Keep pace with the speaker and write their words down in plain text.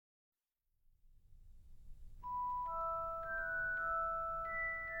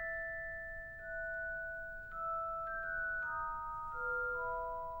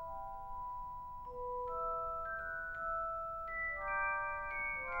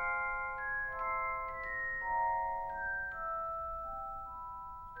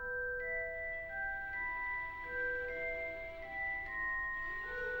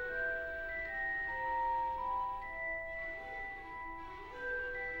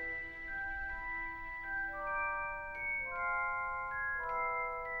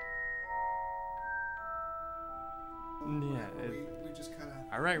We just kind of...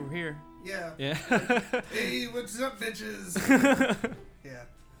 All right, we're here. Yeah. Yeah. Hey, what's up, bitches? Yeah.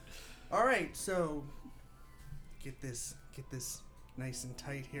 All right, so get this nice and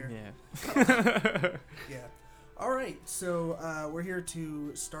tight here. Yeah. Yeah. All right, so we're here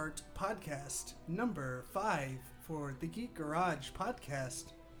to start podcast number 5 for the Geek Garage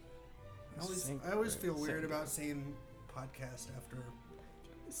podcast. I always feel weird about saying podcast after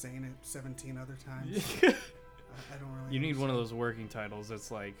saying it 17 other times. I don't really. You need one of those working titles that's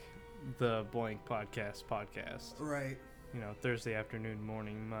like the blank podcast. Right. You know, Thursday afternoon,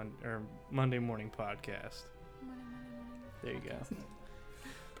 morning, or Monday morning podcast. There you go.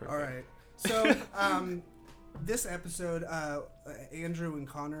 Perfect. All right. So, this episode, Andrew and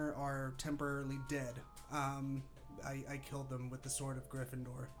Connor are temporarily dead. I killed them with the sword of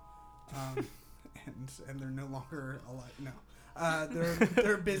Gryffindor. And they're no longer alive. No.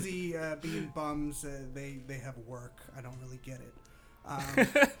 They're busy being bums. They have work. I don't really get it.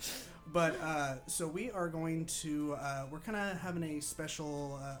 But so we are going to we're kind of having a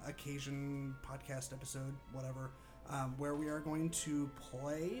special occasion podcast episode, whatever, where we are going to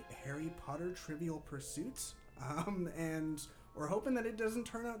play Harry Potter Trivial Pursuit, and we're hoping that it doesn't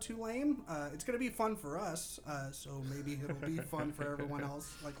turn out too lame. It's going to be fun for us, so maybe it'll be fun for everyone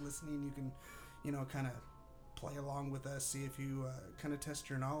else. Like listening, you can, kind of play along with us, see if you kind of test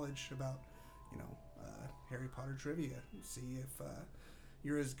your knowledge about, Harry Potter trivia, see if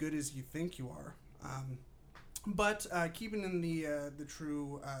you're as good as you think you are. But keeping in the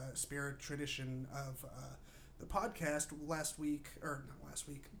true spirit tradition of the podcast,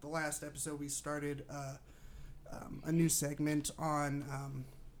 the last episode we started a new segment on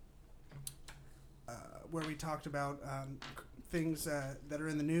where we talked about things that are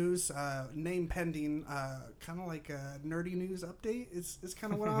in the news, name pending, kind of like a nerdy news update is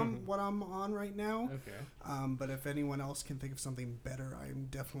kind of what I'm on right now. Okay. But if anyone else can think of something better, I'm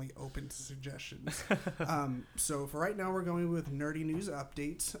definitely open to suggestions. So for right now, we're going with nerdy news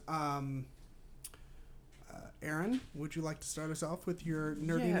updates. Aaron, would you like to start us off with your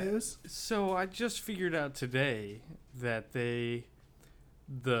nerdy news? So I just figured out today that the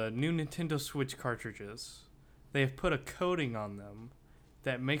new Nintendo Switch cartridges, they have put a coating on them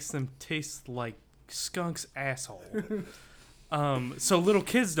that makes them taste like skunk's asshole. So little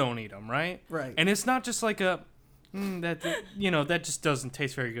kids don't eat them, right? Right. And it's not just like that just doesn't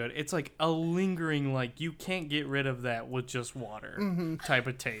taste very good. It's like a lingering, like you can't get rid of that with just water type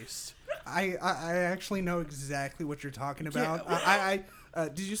of taste. I actually know exactly what you're talking about. Yeah,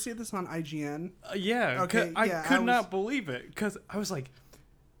 did you see this on IGN? Yeah. Okay. I could not believe it because I was like,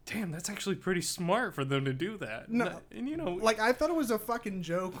 damn, that's actually pretty smart for them to do that. No, and like I thought it was a fucking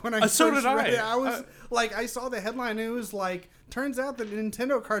joke when I so first did read I. it. I was like, I saw the headline and it was like, turns out that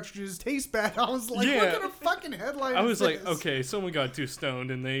Nintendo cartridges taste bad. I was like, Yeah. what kind of fucking headline I was is like, this? okay, someone got too stoned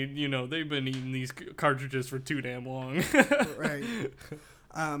and they've been eating these cartridges for too damn long. Right.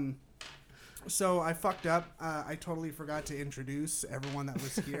 So I fucked up. I totally forgot to introduce everyone that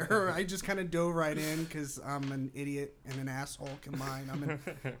was here. I just kind of dove right in because I'm an idiot and an asshole combined. I'm an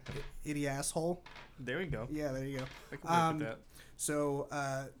idiot asshole. There we go. Yeah, there you go. I can work with that. So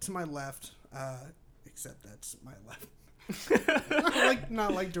to my left, except that's my left.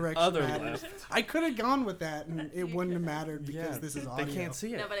 not like direction. Other matters. left. I could have gone with that and it wouldn't have mattered because this is audio. They can't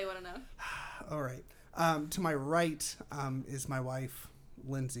see it. Nobody want to know. All right. To my right is my wife,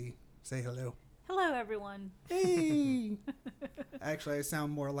 Lindsay. Say hello. Hello, everyone. Hey. Actually, I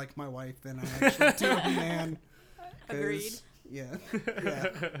sound more like my wife than I actually do a man. Agreed. Yeah.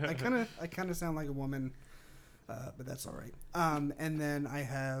 I kind of sound like a woman, but that's all right. And then I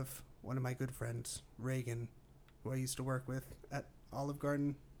have one of my good friends, Reagan, who I used to work with at Olive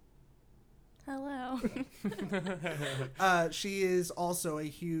Garden. Hello. She is also a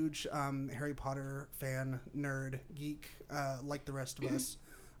huge Harry Potter fan, nerd, geek, like the rest of us.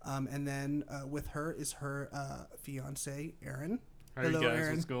 And then with her is her fiance, Aaron. Hey Hello, guys,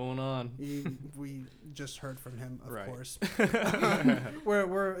 Aaron. what's going on? We just heard from him, of Right. course.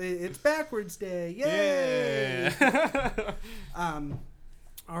 It's backwards day. Yay! Yeah.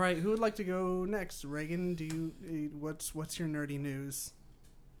 All right, who would like to go next? Reagan, what's your nerdy news?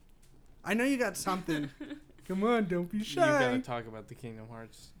 I know you got something. Come on, don't be You shy. gotta talk about the Kingdom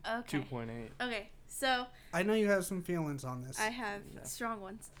Hearts Okay. 2.8. Okay, so I know you have some feelings on this. I have strong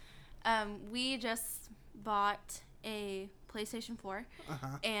ones. We just bought a PlayStation 4,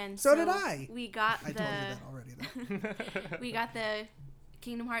 and So did I. We got I told you that already, though. we got the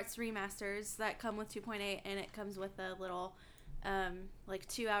Kingdom Hearts remasters that come with 2.8, and it comes with a little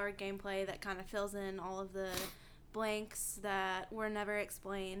 2-hour gameplay that kind of fills in all of the blanks that were never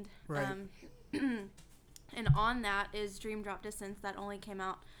explained. Right. And on that is Dream Drop Distance that only came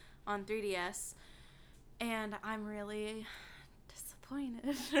out on 3DS. And I'm really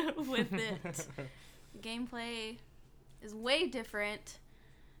disappointed with it. Gameplay is way different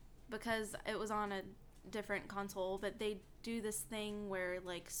because it was on a different console, but they do this thing where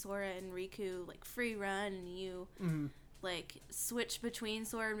like Sora and Riku like free run and you like switch between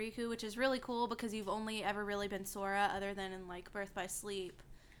Sora and Riku, which is really cool because you've only ever really been Sora other than in like Birth by Sleep.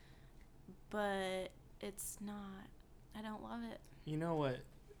 But it's not. I don't love it. You know what?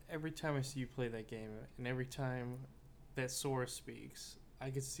 Every time I see you play that game, and every time that Sora speaks, I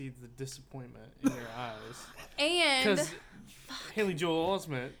can see the disappointment in your eyes. And Because Haley Joel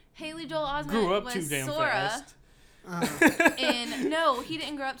Osment grew up was too damn Sora, fast. And no, he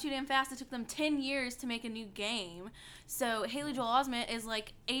didn't grow up too damn fast. It took them 10 years to make a new game. So Haley Joel Osment is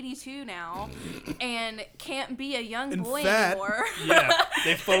like 82 now and can't be a young boy anymore. Yeah,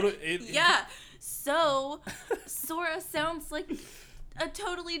 they photo it. Yeah. So Sora sounds like a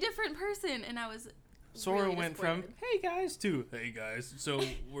totally different person, and I was Sora really went from disappointed. "Hey guys" to "Hey guys." So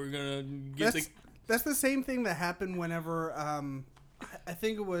we're gonna get That's the same thing that happened whenever I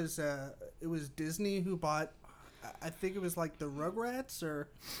think it was Disney who bought. I think it was like the Rugrats or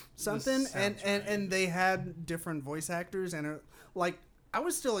something, and they had different voice actors, and like I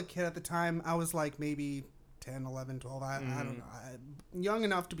was still a kid at the time. I was like maybe 10, 11, 12. I don't know, young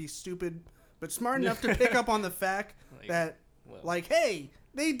enough to be stupid, but smart enough to pick up on the fact that like, hey,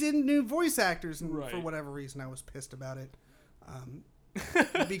 they didn't new voice actors, and for whatever reason, I was pissed about it.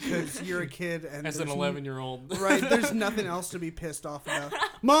 Because you're a kid and as an 11-year-old, right? There's nothing else to be pissed off about.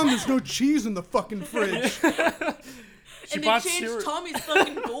 Mom, there's no cheese in the fucking fridge. And they changed Tommy's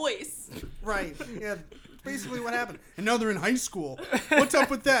fucking voice. Right? Yeah. Basically, what happened. And now they're in high school. What's up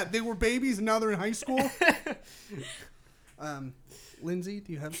with that? They were babies and now they're in high school. Lindsay,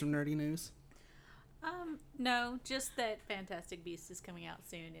 do you have some nerdy news? No, just that Fantastic Beasts is coming out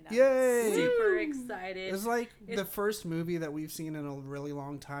soon, and I'm Yay! super excited. It's like the first movie that we've seen in a really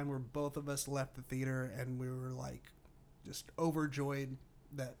long time where both of us left the theater and we were like just overjoyed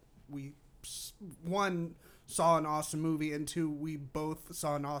that we, one, saw an awesome movie, and two, we both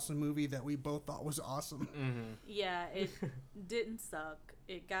saw an awesome movie that we both thought was awesome. Mm-hmm. Yeah, it didn't suck.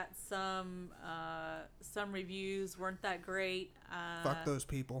 It got some reviews weren't that great. Fuck those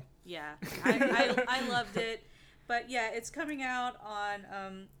people. Yeah, I loved it. But yeah, it's coming out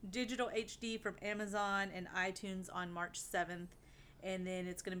on digital HD from Amazon and iTunes on March 7th. And then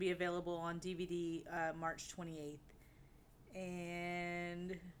it's going to be available on DVD March 28th.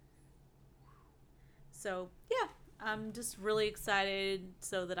 And so, yeah, I'm just really excited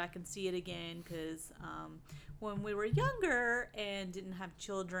so that I can see it again because when we were younger and didn't have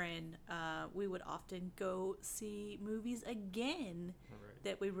children, we would often go see movies again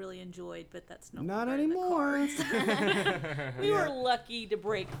that we really enjoyed, but that's not anymore. We were lucky to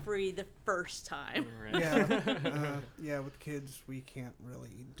break free the first time. Right. Yeah, with kids, we can't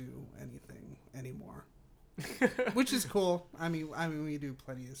really do anything anymore, which is cool. I mean, we do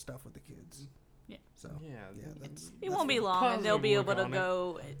plenty of stuff with the kids. Yeah. So that's it won't be long, and they'll be able to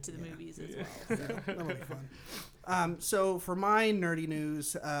go to the movies as well. Yeah, that'll be fun. So for my nerdy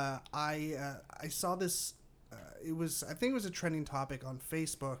news, I saw this. I think it was a trending topic on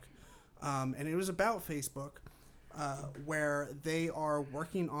Facebook, and it was about Facebook, where they are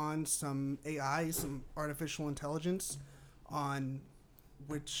working on some AI, some artificial intelligence, on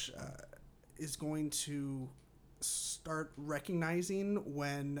which is going to start recognizing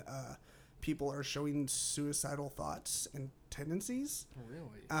when people are showing suicidal thoughts and tendencies.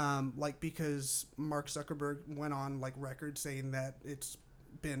 Really? Like, because Mark Zuckerberg went on like record saying that it's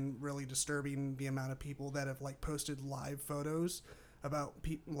been really disturbing the amount of people that have like posted live photos about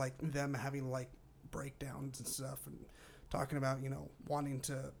like them having like breakdowns and stuff and talking about, wanting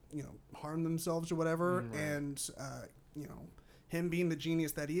to, harm themselves or whatever. Right. And, him being the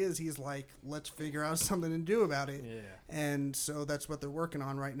genius that he is, he's like, let's figure out something to do about it. Yeah. And so that's what they're working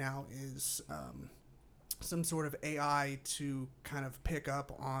on right now is some sort of AI to kind of pick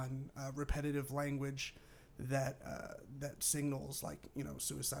up on repetitive language that signals like,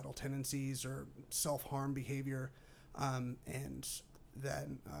 suicidal tendencies or self-harm behavior, and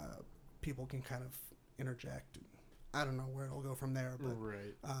then people can kind of interject. I don't know where it'll go from there, but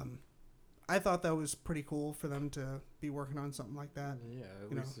I thought that was pretty cool for them to be working on something like that. Yeah,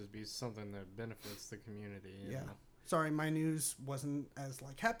 at least it'd be something that benefits the community. You know? Sorry, my news wasn't as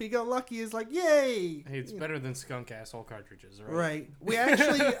like happy-go-lucky as like yay. Hey, it's better than skunk asshole cartridges, right? Right. We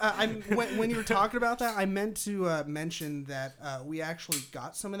actually, when you were talking about that, I meant to mention that we actually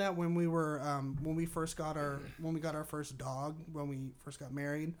got some of that when we were when we got our first dog, when we first got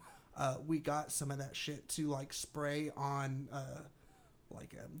married. we got some of that shit to like spray on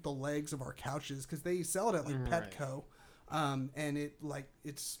the legs of our couches because they sell it at like Right. Petco, and it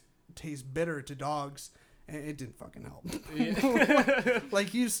tastes bitter to dogs. And it didn't fucking help.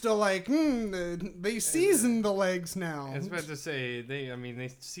 Like you still like, they season the legs now. I was about to say they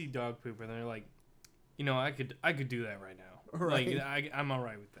see dog poop and they're like, I could do that right now. Right. Like I'm all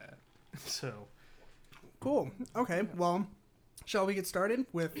right with that. So Cool. Okay. Well, shall we get started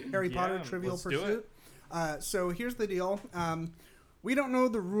with Harry Potter Yeah, Trivial let's do Pursuit? So here's the deal. We don't know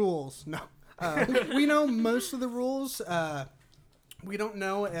the rules. No. We know most of the rules. We don't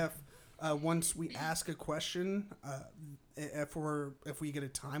know if once we ask a question, if we get a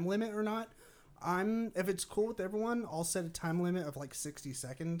time limit or not. If it's cool with everyone, I'll set a time limit of like 60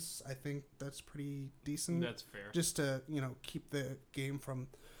 seconds. I think that's pretty decent. that's fair. Just to keep the game from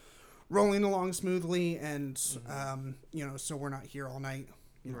rolling along smoothly, and so we're not here all night,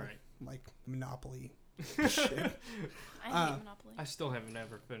 Right. like Monopoly. Shit. I hate Monopoly. I still haven't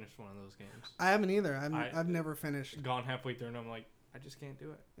ever finished one of those games. I haven't either. I- I've never finished. Gone halfway through and I'm like, I just can't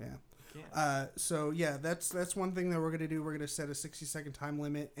do it. Yeah. Can't. So yeah, that's one thing that we're gonna do. We're gonna set a 60-second time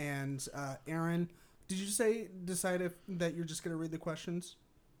limit. And Aaron, did you decide that you're just gonna read the questions?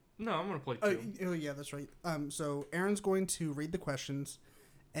 No, I'm gonna play two. Oh yeah, that's right. So Aaron's going to read the questions,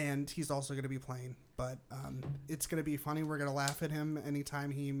 and he's also gonna be playing. But it's gonna be funny. We're gonna laugh at him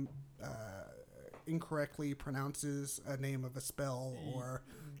anytime he incorrectly pronounces a name of a spell or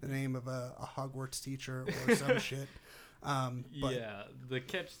the name of a Hogwarts teacher or some shit. But Yeah, the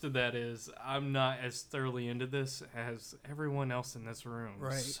catch to that is I'm not as thoroughly into this as everyone else in this room.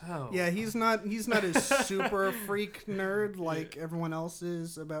 Right. So yeah, he's not a super freak nerd like everyone else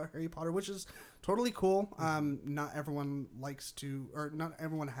is about Harry Potter, which is totally cool. Not everyone not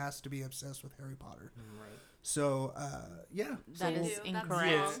everyone has to be obsessed with Harry Potter. Right. So, yeah. That So is we'll- that's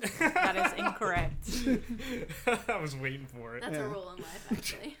incorrect. wrong. That is incorrect. I was waiting for it. That's Yeah. a rule in life,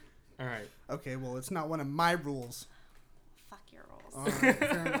 actually. All right. okay, well, it's not one of my rules. Fuck your rules. All right,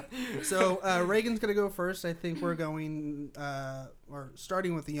 fair enough. So, Reagan's going to go first. I think we're going, or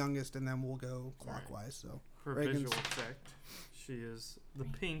starting with the youngest, and then we'll go clockwise. So, For Reagan's- visual effect, she is the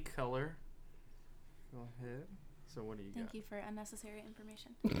pink color. Go ahead. So what do you Thank you for unnecessary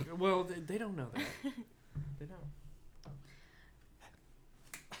information. got? Well, they don't know that. They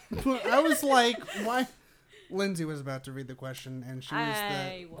don't. I was like, why? Lindsay was about to read the question, and she was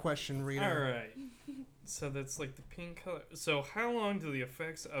I the was. question reader. All right. So that's like the pink color. So how long do the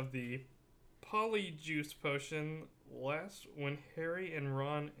effects of the Polyjuice potion last when Harry and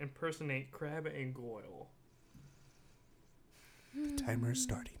Ron impersonate Crabbe and Goyle? Timer's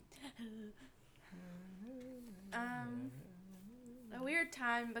starting. A weird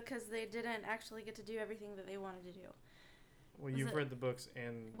time because they didn't actually get to do everything that they wanted to do. Well, Was you've it- read the books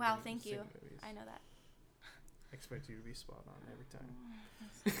and Wow, the thank seen you. the movies. I know that. Expect you to be spot on every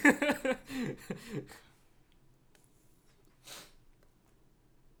time.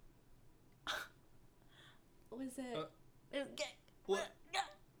 Was it? What?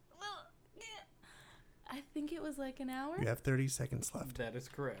 I think it was like an hour. You have 30 seconds left. That is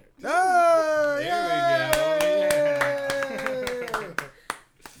correct. Oh, There we go. yay!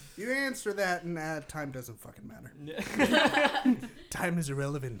 You answer that, and time doesn't fucking matter. Time is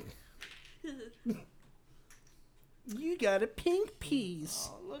irrelevant. You got a pink piece.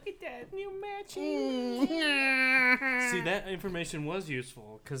 Oh, look at that new matching. Mm. See, that information was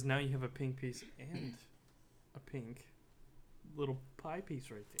useful because now you have a pink piece and a pink little pie piece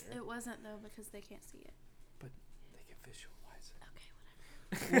right there. It wasn't though because they can't see it. They can visualize Okay,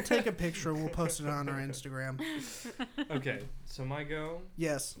 whatever. We'll take a picture. We'll post it on our Instagram. it. Okay, so my go.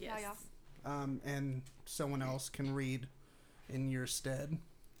 Yes. Yeah, yeah. And someone else can read in your stead.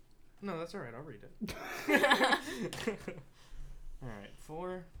 No, that's all right. I'll read it. All right, 4.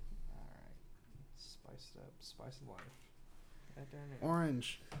 All right, spice it up, spice of life. God darn it.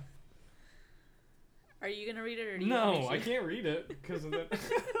 Orange. Are you gonna read it or do you want me No, to? I can't read it because of that.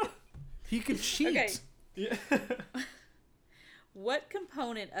 He could cheat. Okay. Yeah. What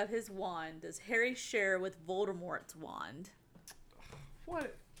component of his wand does Harry share with Voldemort's wand?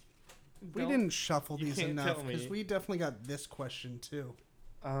 What? We Don't- didn't shuffle you these can't enough tell me. because we definitely got this question too.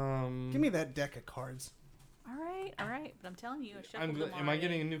 Give Give me that deck of cards. All right. But I'm telling you, I shuffled Am them I already.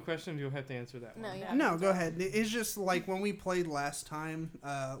 getting a new question? Do you have to answer that No, one? yeah. No, go ahead. It's just like when we played last time,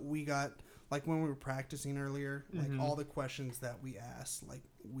 we got like when we were practicing earlier, like Mhm. all the questions that we asked, like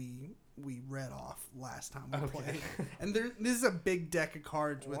we read off last time we Okay. played. And this is a big deck of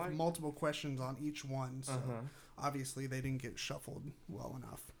cards with Why- multiple questions on each one, so Uh-huh. obviously they didn't get shuffled well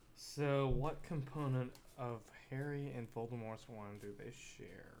enough. So, what component of Harry and Voldemort's wand do they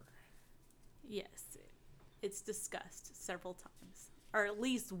share? Yes, it's discussed several times, or at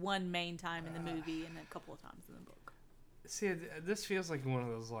least one main time in the movie and a couple of times in the book. See, this feels like one of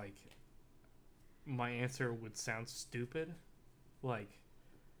those, like, my answer would sound stupid. Like,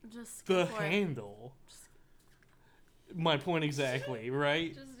 Just the go for it. handle. My point exactly,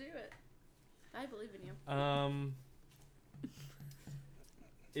 right? Just do it. I believe in you.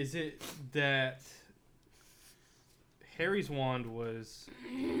 Is it that Harry's wand was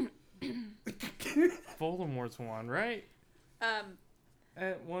Voldemort's wand, right?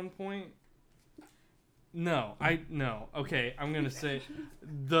 At one point? No. Okay, I'm gonna say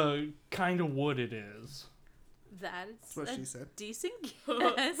the kind of wood it is. That's That's what a she said. decent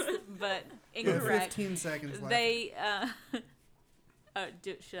guess, but You have incorrect. 15 seconds left. They,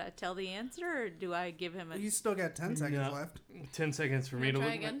 should I tell the answer or do I give him a? You still got 10 seconds No. left. 10 seconds for me to Try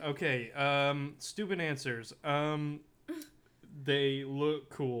look. again? Okay. Stupid answers. They look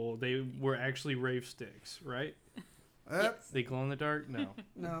cool. They were actually rave sticks, right? They glow in the dark? No.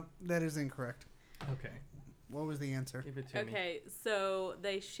 No, that is incorrect. Okay. What was the answer? Give it to me. Okay, so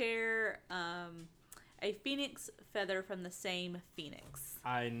they share a phoenix feather from the same phoenix.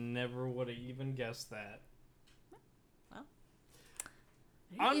 I never would have even guessed that. Well,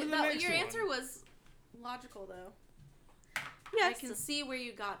 On to the next your one. answer was logical, though. yes, I can see where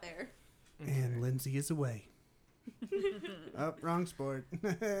you got there. And Lindsay is away. Oh, wrong sport.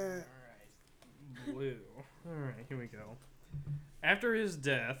 Alright. Blue. Alright, here we go. After his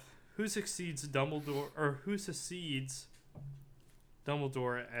death, who succeeds Dumbledore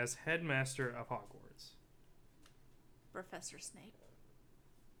as headmaster of Hogwarts? Professor Snape.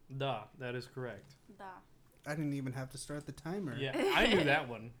 Duh, that is correct. I didn't even have to start the timer. Yeah, I knew that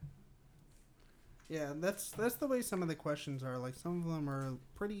one. Yeah, that's the way some of the questions are. Like, some of them are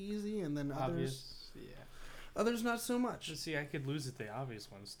pretty easy, and then Obvious. Yeah. others not so much. Just see, I could lose at the obvious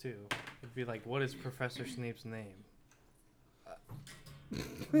ones too. It'd be like, what is Professor Snape's name?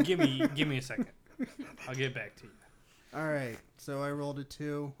 Give me a second. I'll get back to you. All right, so I rolled a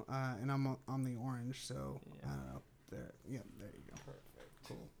 2, and I'm on the orange, so Yeah. I don't know. There, yeah, there you go. Perfect.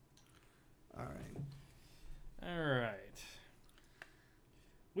 Cool. All right. All right.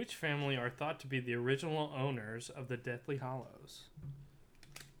 Which family are thought to be the original owners of the Deathly Hallows?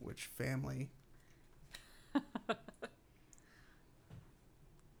 Which family?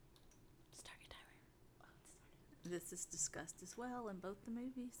 Start your timer. This is discussed as well in both the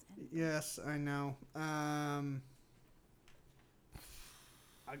movies. And Yes, I know.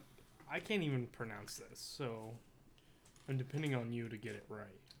 I can't even pronounce this, so I'm depending on you to get it right.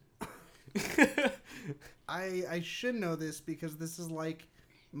 I should know this because this is like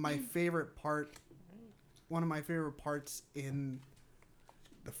my favorite part, one of my favorite parts in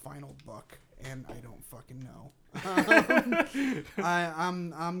the final book, and I don't fucking know.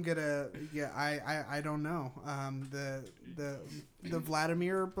 I'm gonna I don't know. The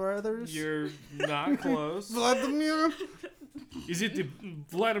Vladimir brothers. You're not close. Vladimir. Is it the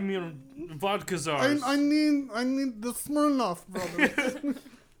Vladimir vodka czars? I need the Smirnoff brothers.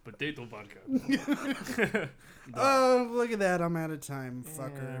 Potato vodka. Oh, look at that! I'm out of time,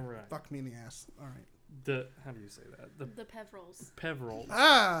 fucker. Yeah, right. Fuck me in the ass. All right. How do you say that? The The Peverils. Peveril.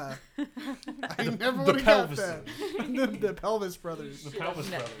 Ah, I never The would have got Pelvis. that. the Pelvis brothers. The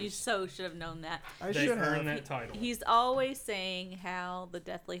Pelvis No, Brothers. you so should have known that. I They should earned have. that title. He's always saying how the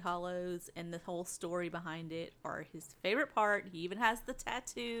Deathly Hollows and the whole story behind it are his favorite part. He even has the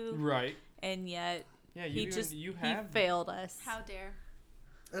tattoo, Right. and yet Yeah, he you have. he failed us. How dare.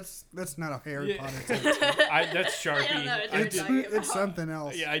 That's not a Harry Yeah. Potter tattoo. That's Sharpie. I don't know what I you're did, talking It's something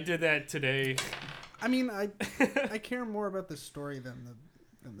else. yeah, I did that today. I mean, I care more about the story than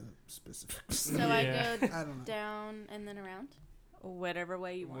the specifics. So Yeah. I go I don't know. down and then around? Whatever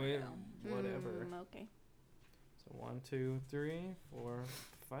way you want to Wait, go. whatever. Okay. So 1, 2, 3, 4,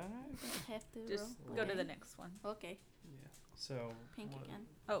 5. Have to Just roll. go to the Okay. next one. Okay. Yeah. So Pink what- again.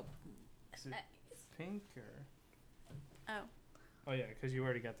 Oh, Is it pink or? Oh. Oh yeah, because you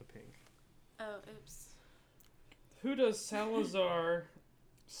already got the pink. Oh, oops. Who does Salazar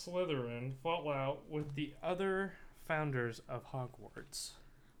Slytherin fall out with the other founders of Hogwarts?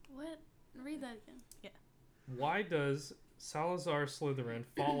 What? Read that again. Why does Salazar Slytherin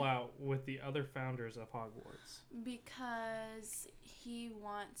fall out with the other founders of Hogwarts? Because he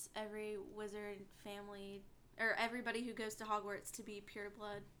wants every wizard family, or everybody who goes to Hogwarts to be pure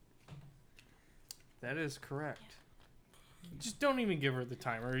blood. That is correct. Just don't even give her the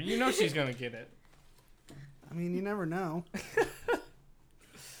timer. You know she's gonna get it. I mean, you never know.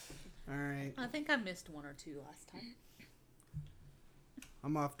 All right, I think I missed one or two last time.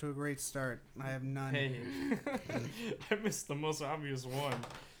 I'm off to a great start. I have none. Hey, I missed the most obvious one.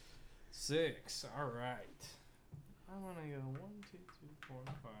 6. All right. I'm gonna go 1, 2, 3, 4,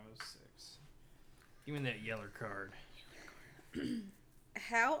 5, 6. Give me that yellow card.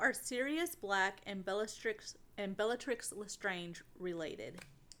 How are Sirius Black and Bellatrix Lestrange related?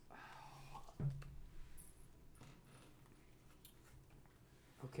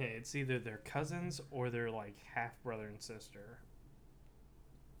 Okay, it's either they're cousins or they're like half brother and sister.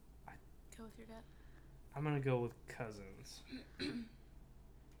 Go with your gut. I'm gonna go with cousins.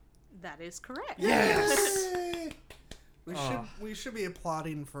 That is correct. Yes. Yay! Oh. We should be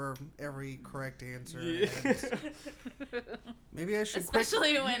applauding for every correct answer. Yeah. And maybe I should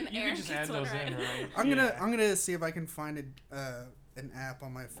Especially when You Aaron can just gets add one those right. in, right? I'm Yeah. gonna see if I can find an app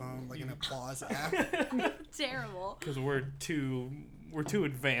on my phone, like an applause app. Terrible. Because we're too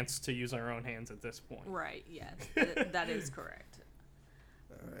advanced to use our own hands at this point. Right, yes. That is correct.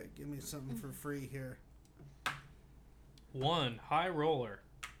 All right, give me something for free here. 1. High roller.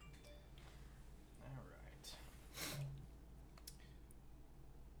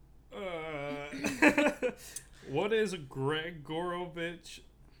 All right. What is Grigorovich's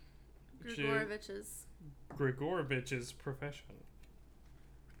profession?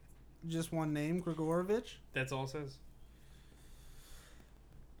 Just one name, Grigorovich. That's all it says.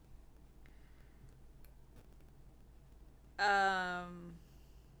 I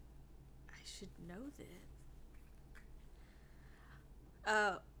should know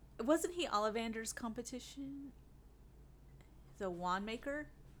that. Wasn't he Ollivander's competition? The wand maker?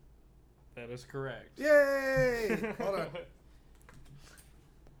 That is correct. Yay! Hold on.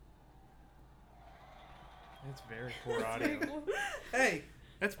 That's very poor audio. Hey,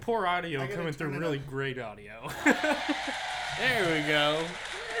 That's poor I audio gotta coming turn through it really up. great audio. There we go.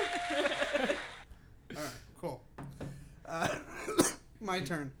 all right, cool. My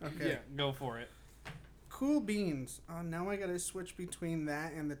turn. Okay. Yeah, go for it. Cool beans. Now I gotta switch between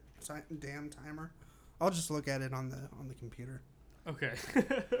that and the damn timer. I'll just look at it on the computer. Okay.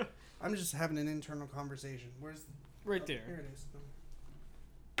 I'm just having an internal conversation. Where's Right oh, there. Here it is.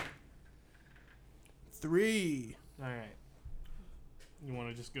 3. All right. You want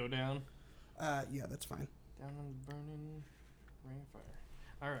to just go down? Yeah, that's fine. Down on the burning ring of fire.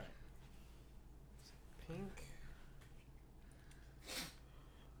 All right. Pink.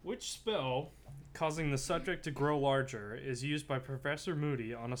 Which spell, causing the subject to grow larger, is used by Professor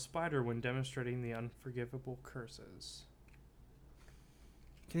Moody on a spider when demonstrating the unforgivable curses?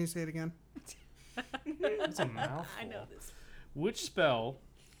 Can you say it again? That's a mouthful. I know this. Which spell,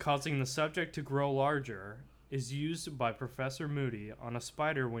 causing the subject to grow larger, is used by Professor Moody on a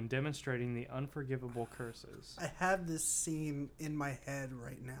spider when demonstrating the unforgivable curses? I have this scene in my head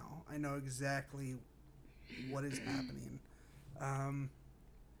right now. I know exactly what is happening.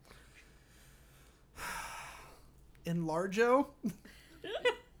 Enlargo?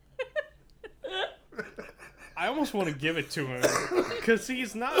 I almost want to give it to him because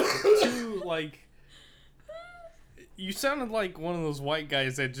he's not too like. You sounded like one of those white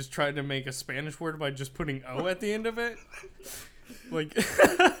guys that just tried to make a Spanish word by just putting O at the end of it. Like,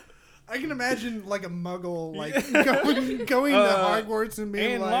 I can imagine like a muggle like going to Hogwarts and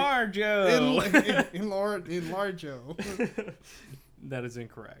being Enlargo. Enlargo. That is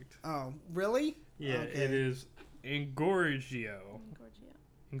incorrect. Oh, really? Yeah, Okay. it is Engorgio.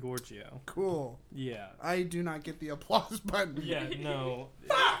 Engorgio. Cool. Yeah. I do not get the applause button. Yeah, no.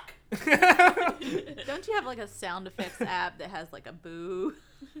 Fuck! Don't you have like a sound effects app that has like a boo?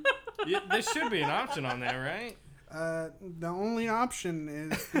 Yeah, there should be an option on there, right? The only option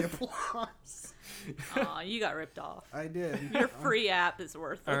is the applause. Aw, you got ripped off. I did. Your free app is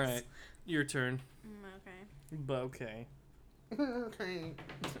worthless. All right, your turn. Okay. Okay. Okay.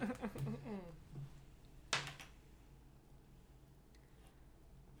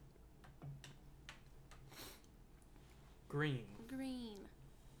 Green. Green.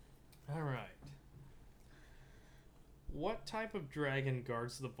 All right. What type of dragon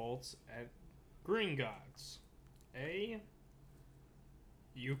guards the vaults at Gringotts? A.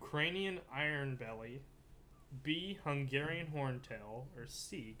 Ukrainian iron belly. B. Hungarian horntail. Or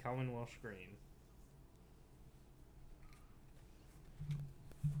C. Common Welsh green.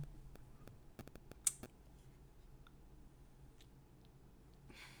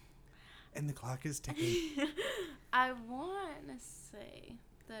 And the clock is ticking. I want to say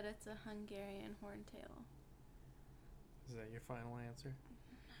that it's a Hungarian horntail. Is that your final answer?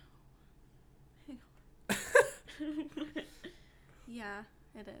 Yeah,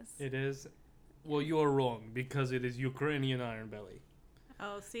 it is. It is. Well, you are wrong because it is Ukrainian iron belly.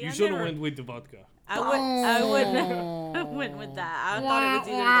 Oh, see, You I should have never- went with the vodka. I went with that. I thought it was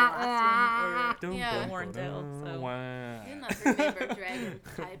either the last one or Yeah. More Tail, so. You're not remember dragon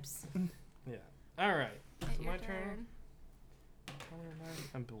types. Yeah. All right. Hit So your my turn. turn. Color am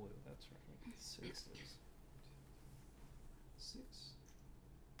I? I'm blue. That's right. Sixes. 6.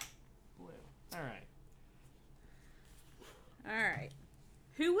 Blue. All right. All right.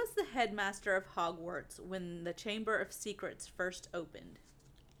 Who was the headmaster of Hogwarts when the Chamber of Secrets first opened?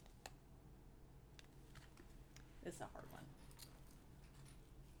 This is a hard one.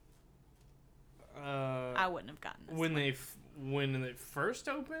 I wouldn't have gotten this. When when they first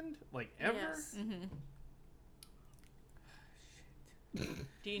opened, like ever. Yes.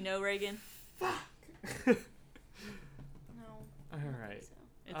 Do you know, Reagan? No. All right. So.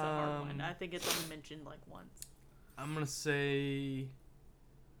 It's a hard one. I think it's only mentioned like once. I'm gonna say.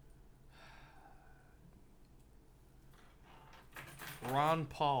 Ron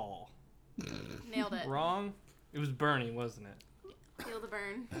Paul. Nailed it. Wrong. It was Bernie, wasn't it? Feel the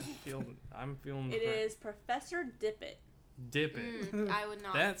burn. I'm feeling. It is Professor Dippet. Dip it. I would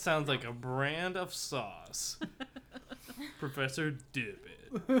not. That sounds like a brand of sauce. Professor Dip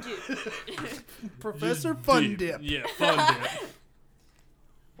It. Professor Just Fun Dip. Yeah, Fun Dip.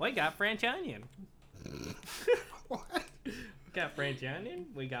 We got French onion. What? We got French onion.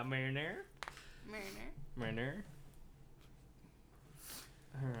 We got marinara. Marinara.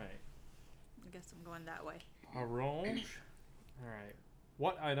 All right. I guess I'm going that way. Orange. All right.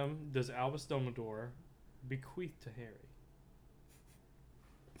 What item does Albus Dumbledore bequeath to Harry?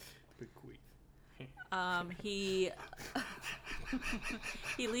 Bequeath.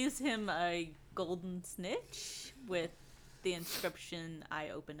 He leaves him a golden snitch with the inscription "I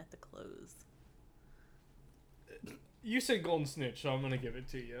open at the close." You said golden snitch, so I'm gonna give it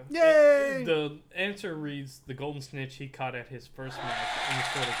to you. Yay! The answer reads the golden snitch he caught at his first match in the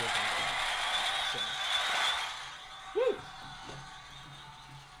Florida Gryffindor. So. Woo!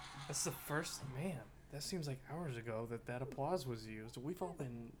 That's the first man. That seems like hours ago that applause was used. We've all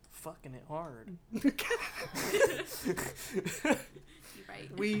been fucking it hard. You're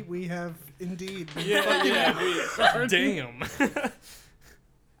right. We have indeed been Yeah, fucking yeah. hard. Damn.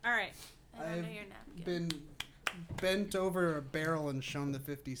 All right. I don't know I've your napkin. been bent over a barrel and shown the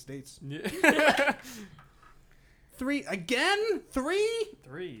 50 states. Yeah. 3 again? 3?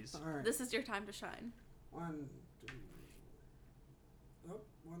 Threes. All right. This is your time to shine. 1, 2. Oh,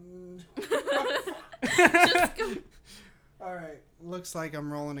 1. Just go. All right. Looks like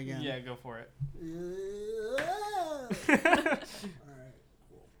I'm rolling again. Yeah, go for it. Yeah. All right.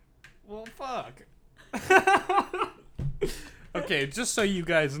 Cool. Well, fuck. Okay, just so you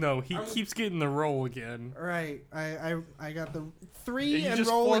guys know, he keeps getting the roll again. All right. I got the Yeah, 3 you and just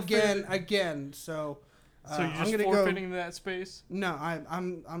roll forfeited- again. So. So you're I'm just gonna forfeiting that space? No,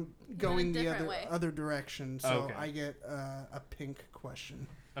 I'm going the different way. other direction. So Okay. I get a pink question.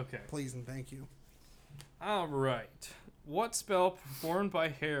 Okay. Please and thank you. All right. What spell performed by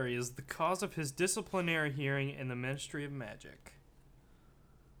Harry is the cause of his disciplinary hearing in the Ministry of Magic?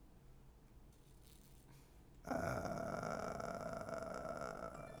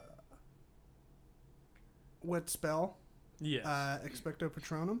 What spell? Yes. Expecto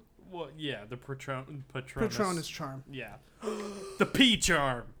Patronum. Well, yeah, the Patronus. Patronus charm. Yeah. The P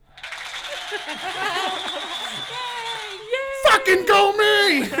charm. Fucking go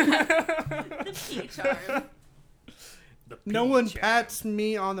me! The P charm. The No P one charm. pats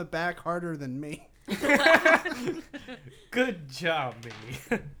me on the back harder than me. Good job, me.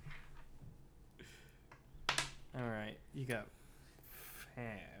 All right, you got 5.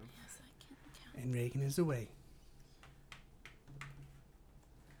 And Reagan is away.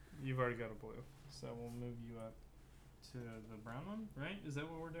 You've already got a blue, so we'll move you up to the brown one, right? Is that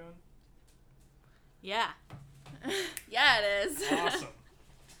what we're doing? Yeah. Yeah, it is. Awesome.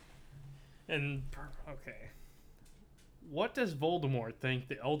 And okay, what does Voldemort think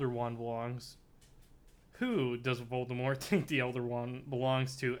the Elder Wand belongs? Who does Voldemort think the Elder Wand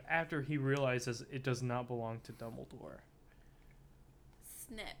belongs to after he realizes it does not belong to Dumbledore?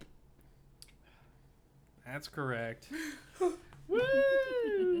 Snip. That's correct. Woo!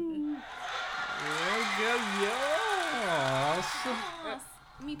 Yes. Oh,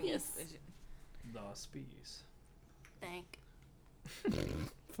 me piece. The space. Thank.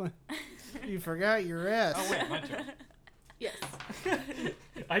 You forgot your S. Oh wait, my turn. Yes.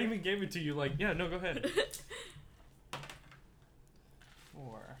 I even gave it to you like, yeah, no, go ahead.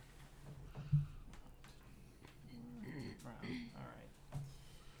 4. Brown. All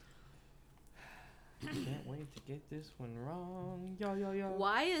right. Can't wait to get this one wrong. Yo.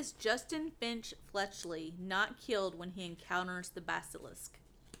 Why is Justin Finch Fletchley not killed when he encounters the basilisk?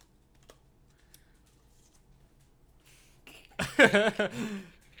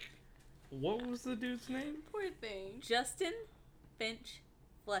 What was the dude's name? Poor thing. Justin Finch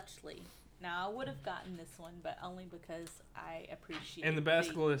Fletchley. Now, I would have gotten this one, but only because I appreciate And the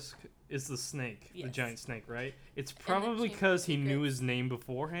basilisk is the snake, the Yes. giant snake, right? It's probably Chamber because of he knew Secrets. his name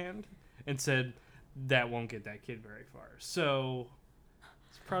beforehand and said, that won't get that kid very far. So,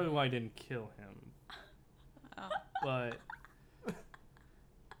 it's probably why I didn't kill him. Oh. But...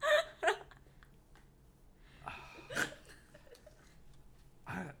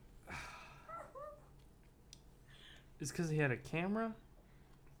 It's because he had a camera?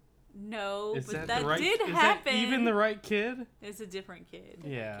 No, Is but that the right, did is happen. that even the right kid? It's a different kid.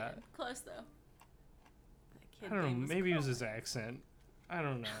 Yeah. Kid. Close though. That kid I don't name know. was Maybe it was Cole. his accent. I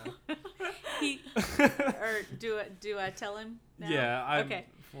don't know. He or do I tell him? Now? Yeah, I Okay.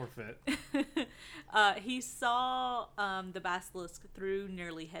 forfeit. He saw the basilisk through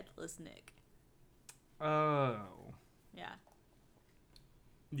nearly headless Nick. Oh. Yeah.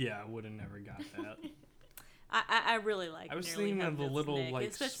 Yeah, I would have never got that. I really like. I was Nearly thinking of the Headless little, Nick, like,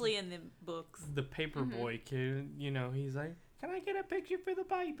 especially in the books. The paperboy kid, you know, he's like, can I get a picture for the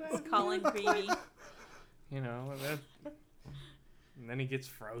paper? It's Colin Creevy. You know, that. And then he gets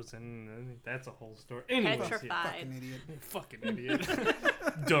frozen. And that's a whole story. Anyways, Petrified. Fucking idiot. Fucking idiot.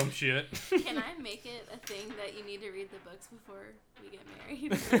 Dumb shit. Can I make it a thing that you need to read the books before we get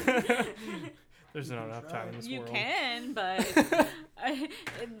married? There's not enough time in this You world. can, but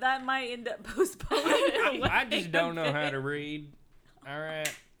that might end up postponing. I just don't know how to read. All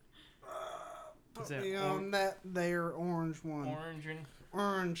right. Put that me or- on that there orange one. Orange and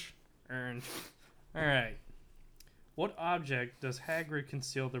Orange. orange. All right. What object does Hagrid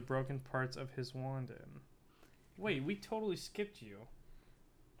conceal the broken parts of his wand in? Wait, we totally skipped you.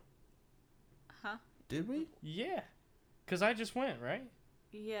 Huh? Did we? Yeah. Because I just went, right?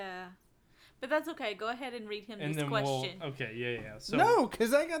 Yeah. But that's okay. Go ahead and read him And this then question. we'll... Okay, yeah. So No,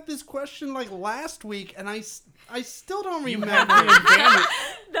 because I got this question like last week, and I still don't you remember. have the advantage.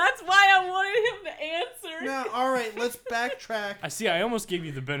 That's why I wanted him to answer. No, all right, let's backtrack. I see. I almost gave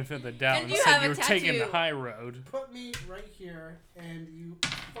you the benefit of the doubt And and you said have you a were taking the tattoo. high road. Put me right here, and you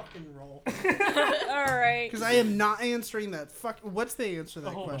fucking roll. All right. Because I am not answering that. What's the answer to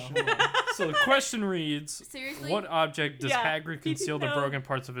that Hold on, question? hold on. So the question reads, Seriously? what object does Yeah, Hagrid he conceal the didn't know. broken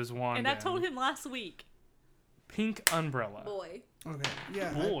parts of his wand And I in? told him last week. Pink umbrella. Boy. Okay,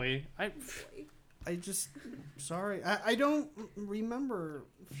 yeah. Boy, I just... Sorry. I don't remember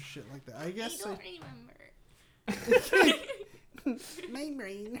shit like that. I guess I don't remember. my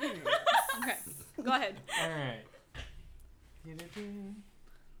brain hurts. Okay. Go ahead. All right.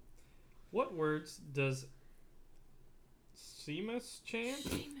 What words does Seamus chant?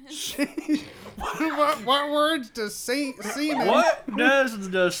 what words does semen? What does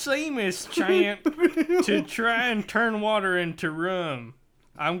the Seamus chant to try and turn water into rum?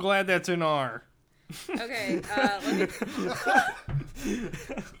 I'm glad that's an R. Okay. Let me.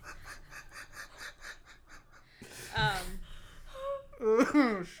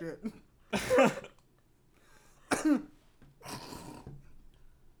 Oh shit.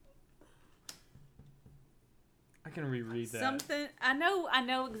 I can reread that. Something. I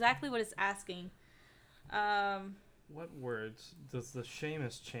know exactly what it's asking. What words does the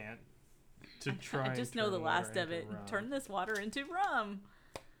Seamus chant to try I and just know turn the water last of into it. rum? Turn this water into rum.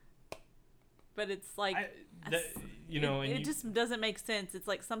 But it's like and just doesn't make sense. It's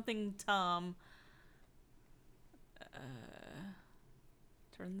like something turn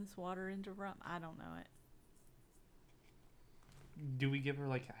this water into rum. I don't know it. do we give her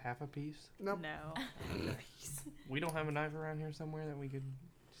like a half a piece? Nope. No, We don't have a knife around here somewhere that we could.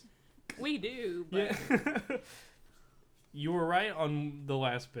 we do. But Yeah. You were right on the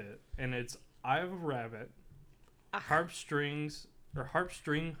last bit, and it's Eye of a Rabbit, harp string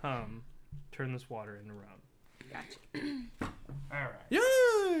hum, turn this water into rum. Gotcha. All right.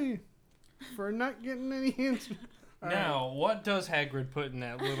 Yay! For not getting any answer. Now, what does Hagrid put in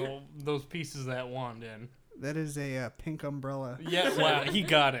that those pieces of that wand in? That is a pink umbrella. Yeah, wow, he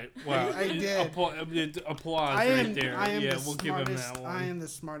got it. Wow, I did. Applause I am. right there. I am Yeah, the we'll smartest. give him that one. I am the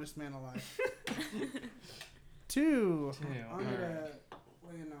smartest man alive. Two. All I'm gonna right.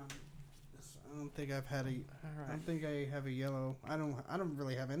 land on this. I don't think I've had a. All I right. don't think I have a yellow. I don't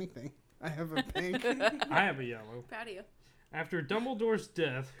really have anything. I have a pink. I have a yellow. Proud of you. After Dumbledore's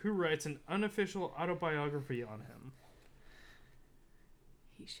death, who writes an unofficial autobiography on him?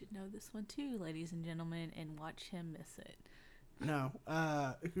 He should know this one too, ladies and gentlemen, and watch him miss it. No.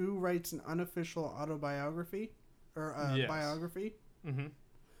 who writes an unofficial autobiography or Yes. biography. Mm-hmm.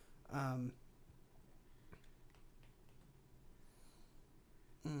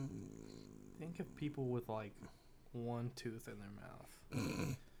 Think of people with like one tooth in their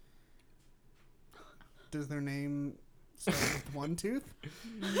mouth. Does their name start with one tooth?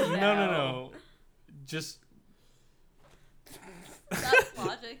 No. Just That's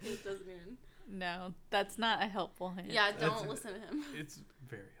logic. It doesn't even. No, that's not a helpful hint. Yeah, don't That's- listen to him. it's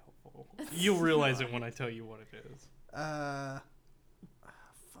very helpful. You'll realize it when I tell you what it is.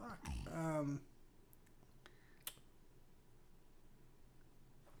 Fuck.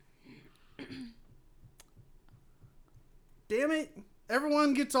 Damn it!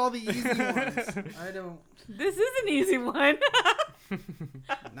 Everyone gets all the easy ones. I don't. This is an easy one.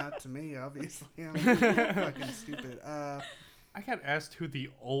 Not to me, obviously. I'm fucking stupid. I got asked who the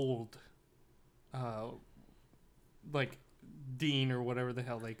old, like, dean or whatever the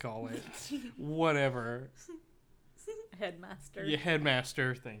hell they call it, whatever. Headmaster. Yeah,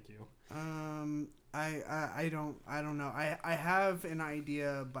 headmaster. Thank you. I don't know. I have an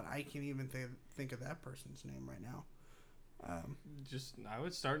idea, but I can't even think of that person's name right now. I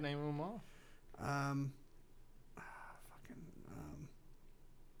would start naming them off.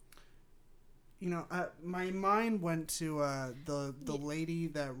 My mind went to the lady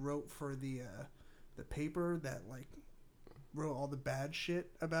that wrote for the paper that like wrote all the bad shit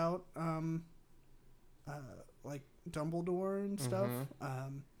about like Dumbledore and stuff.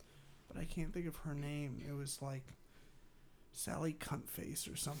 But I can't think of her name. It was like Sally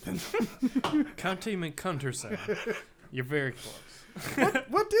Cuntface or something. Conte McCunterson. You're very close.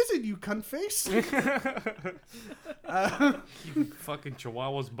 What is it, you cuntface? You fucking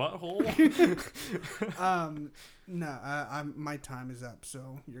Chihuahua's butthole. No, my time is up,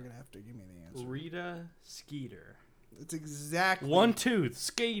 so you're gonna have to give me the answer. Rita Skeeter. It's exactly One tooth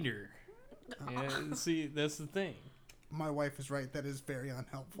skater. Yeah, see, that's the thing. My wife is right. That is very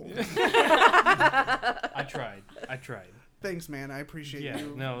unhelpful. I tried. Thanks, man. I appreciate Yeah,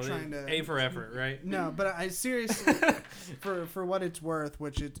 you no, trying to. A for effort, right? No, but I seriously, for what it's worth,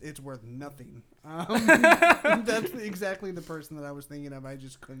 which it's worth nothing. That's exactly the person that I was thinking of. I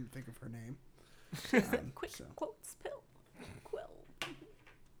just couldn't think of her name. Quick So. quote spill. Quill.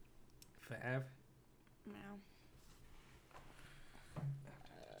 Fav. No.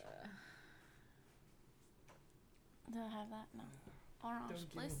 Do I have that? No. Orange,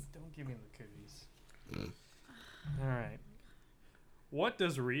 please. Don't give me the cookies. All right. What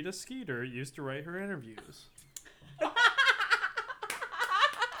does Rita Skeeter use to write her interviews?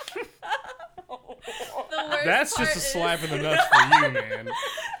 That's just a slap in the nuts for you, man. The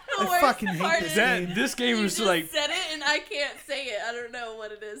I worst fucking hate part this is game. This game you is just like said it and I can't say it. I don't know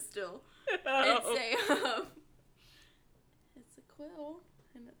what it is still. It's a it's a quill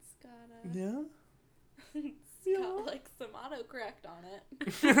and it's got a Yeah. it's got like some autocorrect on it.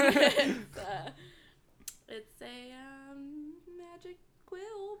 It's a magic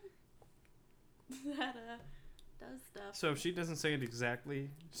quill that does stuff. so if she doesn't say it exactly,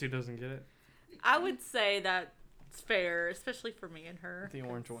 she doesn't get it. I would say that's fair, especially for me and her. The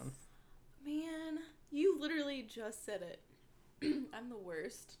orange one. Man, you literally just said it. I'm the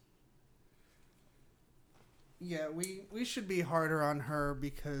worst. Yeah, we should be harder on her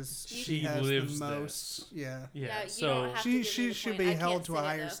because she She has lives the this. most. Yeah. Yeah, Yeah. you So don't have to give me She the should point. be I held can't to a say it,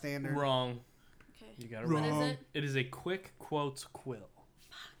 higher though. standard. wrong. Okay. You got it Wrong. wrong. What is it? It is a quick quotes quill.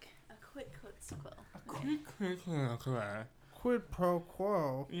 Fuck. A quick quill. Okay. Quid pro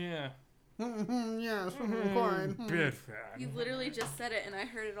quo. Yeah. Yes, fine. Good fan. You literally just said it and I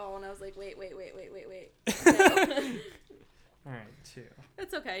heard it all and I was like, wait. All right, 2.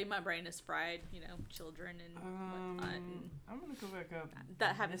 It's okay. My brain is fried. Children and whatnot. And I'm gonna go back up.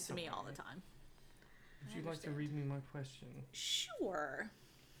 that happens to It's me all the okay. time. Would you like to read me my question? Sure.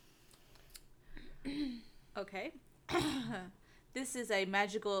 Okay. This is a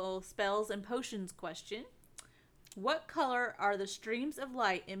magical spells and potions question. What color are the streams of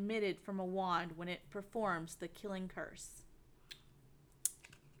light emitted from a wand when it performs the killing curse?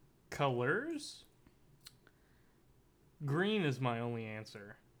 Colors? Green is my only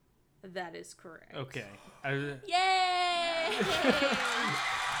answer. That is correct. Okay. Yay!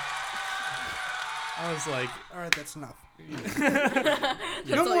 I was like, All right, that's enough. That's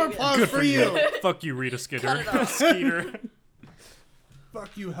No all more you get. applause for you. fuck you, Rita Cut Skeeter. it off. Skeeter.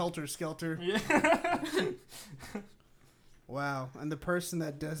 Fuck you, Helter Skelter. Yeah. Wow, and the person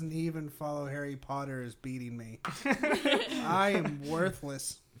that doesn't even follow Harry Potter is beating me. I am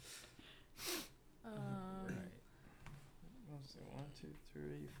worthless. Right. Let's see. 1, 2, 3,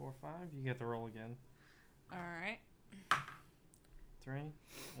 4, 5. You get the roll again. All right. 3.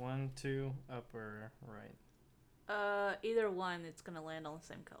 1, 2, up or right? Either one, it's gonna land on the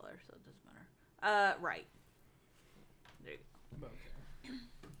same color, so it doesn't matter. Right. There you go. Okay.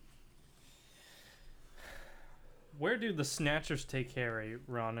 Where do the Snatchers take Harry,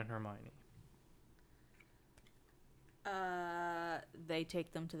 Ron, and Hermione? They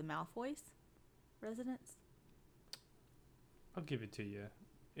take them to the Malfoy's residence. I'll give it to you.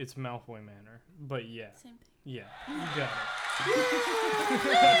 It's Malfoy Manor, but yeah. Same thing. Yeah, you got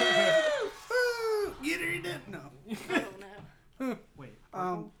Get her in it. No. Oh no. it. Wait.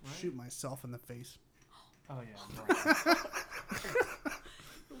 Shoot myself in the face. Oh, yeah. Right.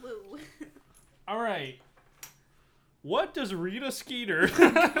 Woo. All right. What does Rita Skeeter...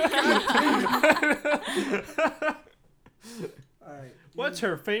 All right. What's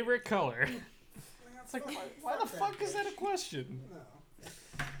her favorite color? It's like, why the fuck is that a question? No.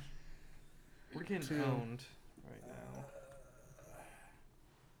 We're getting 2. owned right now.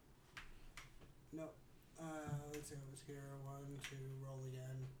 No. Let's see. It was here. 1, 2. Roll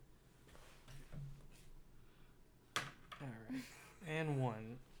again. All right. And 1.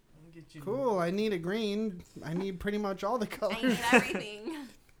 I'll get you. Cool. I need a green. I need pretty much all the I colors. need everything.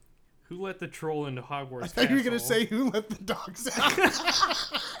 Who let the troll into Hogwarts I thought you were gonna Castle? say who let the dogs out.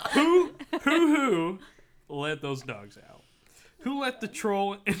 Who let those dogs out? Who let the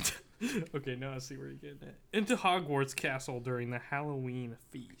troll into... Okay, now I see where you're getting at. Into Hogwarts Castle during the Halloween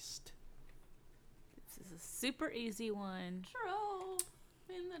feast. This is a super easy one. Troll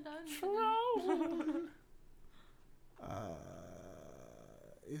in the dungeon. Troll.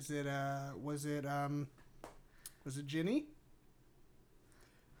 Is it was it Ginny?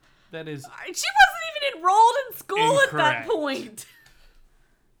 That is... She wasn't even enrolled in school at that Incorrect. point.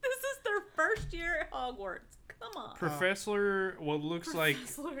 This is their first year at Hogwarts. Come on. Professor... What looks like...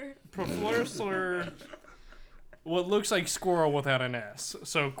 Professor. Professor... What looks like squirrel without an S.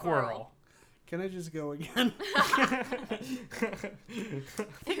 So, Quirrell. Can I just go again? I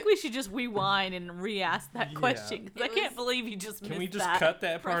think we should just rewind and re-ask that Yeah. question. 'Cause I It can't was- believe you just Can missed we just that. cut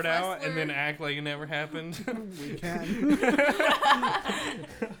that part out and then Professor- act like it never happened? We can.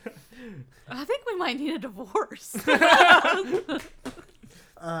 I think we might need a divorce.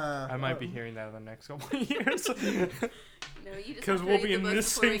 I might be hearing that in the next couple of years. No, you just Because have to we'll read be the in book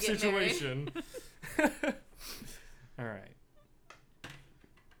this before we same get married. situation. All right.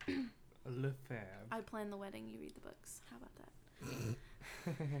 LeFab. I plan the wedding. You read the books. How about that?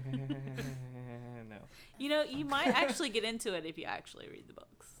 No. You know, you might actually get into it if you actually read the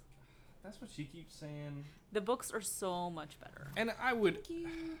books. That's what she keeps saying. The books are so much better. And I would... Thank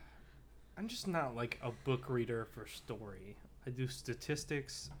you. I'm just not like a book reader for story. I do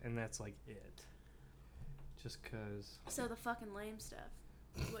statistics, and that's like it. Just because... So the fucking lame stuff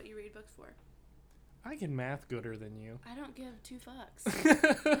is what you read books for. I can math gooder than you. I don't give 2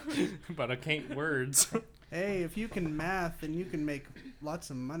 fucks. But I can't words. Hey, if you can math, then you can make lots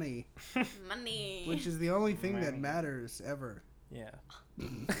of money, Money. which is the only thing that Money. matters ever. Yeah.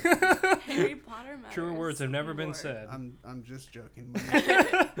 Harry Potter matters. Truer words have never been more. said. I'm just joking.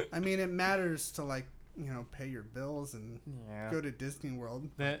 I mean, it matters to, like, you know, pay your bills and Yeah. go to Disney World.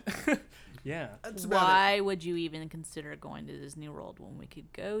 That. Yeah. That's about Why would you even consider going to Disney World when we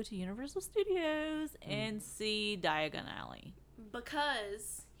could go to Universal Studios and see Diagon Alley?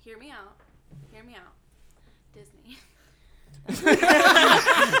 Because, hear me out. Disney.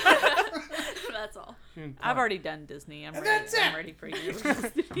 That's all. I've already done Disney. I'm ready for Universal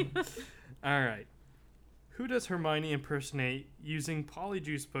Studios. All right. Who does Hermione impersonate using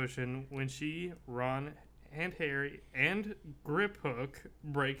Polyjuice Potion when she, Ron, and Harry, and Griphook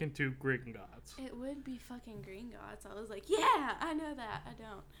break into Gringotts? It would be fucking Gringotts. I was like, yeah, I know that. I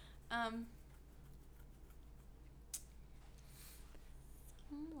don't.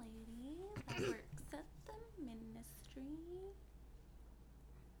 Some lady that works at the ministry.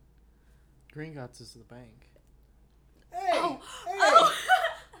 Gringotts is the bank. Hey, Oh. hey, Oh.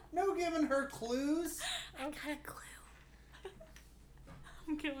 no giving her clues. I got a clue.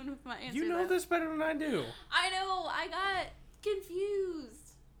 I'm going with my answer. You know though. this better than I do. I know. I got confused.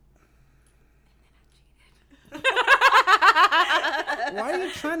 Why are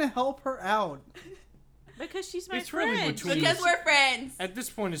you trying to help her out? Because she's my It's really friend. between- Because we're friends. At this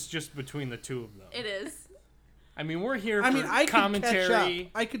point, it's just between the two of them. It is. I mean, we're here for I mean, I could catch commentary.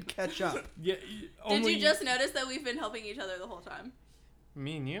 up. I could catch up. Yeah, Did you just notice that we've been helping each other the whole time?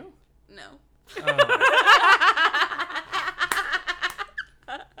 Me and you? No. Oh.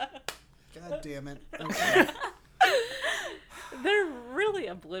 God damn it. Okay. They're really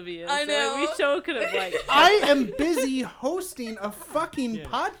oblivious. I know. Like, we so could have like. I am busy hosting a fucking Yeah.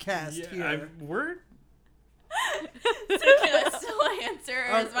 podcast Yeah, here. we're So can I still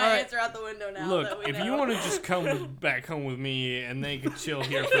is my answer out the window now. Look, that we if know. you want to just come back home with me and they could chill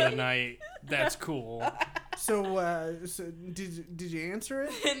here for the night, that's cool. So, did you answer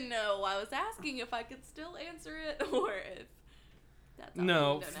it? No, I was asking if I could still answer it or if that's out the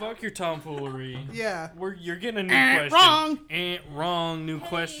No, window now. fuck your tomfoolery. Yeah. You're getting a new question. Wrong. Wrong. New Hey,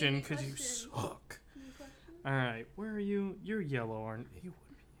 question new because you question. suck. Any questions? All right, where are you? You're yellow, aren't you? Would be yellow.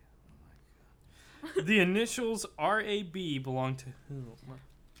 Oh my God. The initials RAB belong to whom?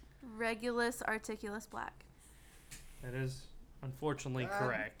 Regulus articulus black. That is unfortunately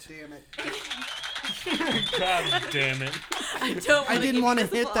correct. Damn it. God damn it. I don't. I didn't want to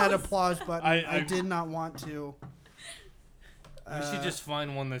hit that applause. applause button. I did not want to. We should just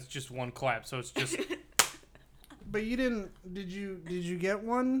find one that's just one clap, so it's just. But you didn't. Did you get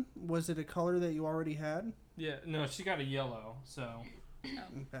one? Was it a color that you already had? Yeah, no, she got a yellow, so.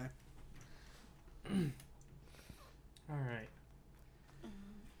 Okay. All right.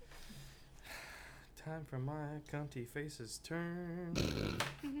 Time for my county face's turn.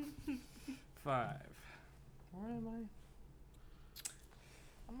 5. Where am I?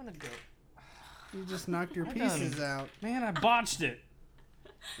 I'm gonna go. You just knocked your I pieces done. out. Man, I botched it.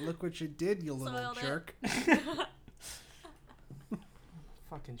 Look what you did, you little Soiled it. jerk.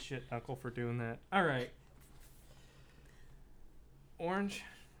 Fucking shit, Knuckle, for doing that. All right. Orange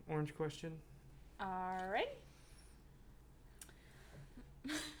question. Alright.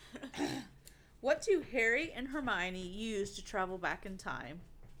 What do Harry and Hermione use to travel back in time?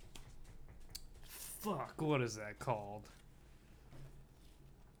 Fuck, what is that called?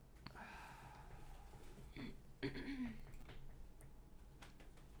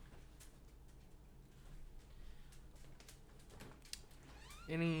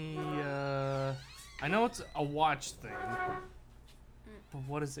 Any, I know it's a watch thing, but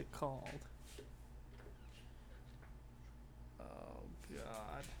what is it called? Oh,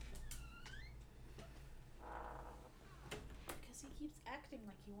 God. Because he keeps acting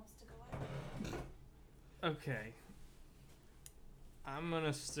like he wants to go out. Okay. I'm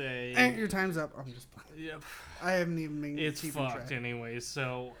gonna say... Your time's up. I'm just playing. Yep. I haven't even been It's keeping fucked track. anyway,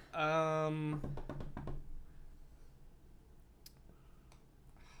 so, I'm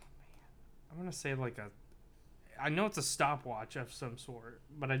gonna say like a... I know it's a stopwatch of some sort,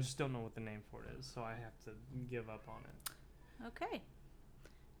 but I just don't know what the name for it is, so I have to give up on it. Okay.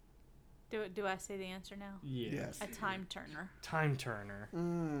 Do I say the answer now? Yeah. Yes. A time turner. Time Turner.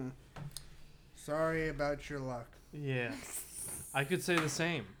 Sorry about your luck. Yeah. I could say the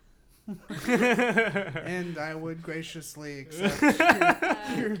same. And I would graciously accept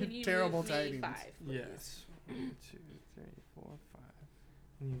your Can you terrible move me tidings. 5, please? Yes. 1, 2, 3, 4, 5.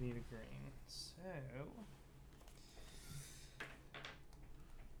 And you need a green. So...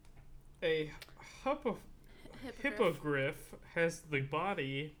 A hippogriff has the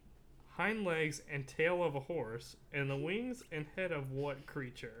body, hind legs, and tail of a horse, and the wings and head of what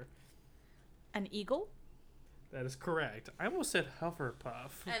creature? An eagle? That is correct. I almost said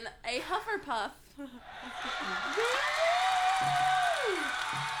Hufflepuff. And a Hufflepuff.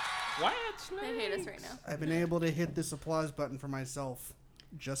 What? They hate us right now. I've been able to hit this applause button for myself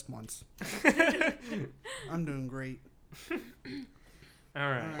just once. I'm doing great. All All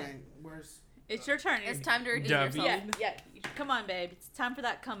right. right, where's... It's your turn. It's time to redeem David. yourself. Yeah. Come on, babe. It's time for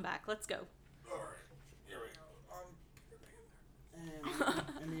that comeback. Let's go. All right, here we go.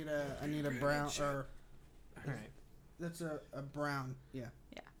 And I need a brown, or... All right. That's a brown, yeah.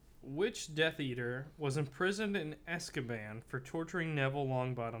 Which Death Eater was imprisoned in Azkaban for torturing Neville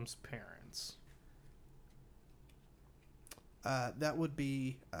Longbottom's parents? That would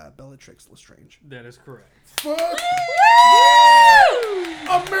be Bellatrix Lestrange. That is correct. Fuck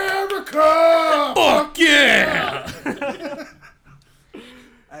America! Fuck yeah!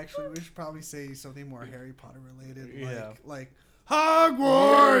 Actually, we should probably say something more Harry Potter related. Yeah. Like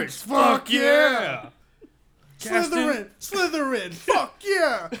Hogwarts! Fuck yeah! Casting- Slytherin! Fuck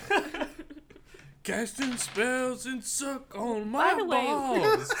yeah! Casting spells and suck on my By the way-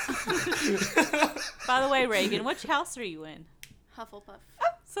 balls. By the way, Reagan, which house are you in? Hufflepuff.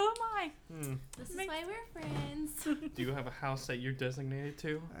 So am I. This is why we're friends. Do you have a house that you're designated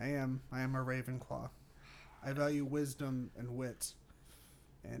to? I am a Ravenclaw. I value wisdom and wit.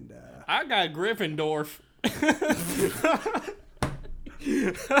 And I got Gryffindor.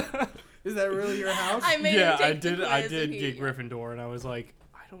 is that really your house? I made Yeah, him take I the did. quiz I and did he- get Gryffindor, and I was like,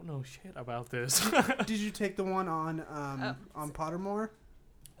 I don't know shit about this. Did you take the one on Pottermore?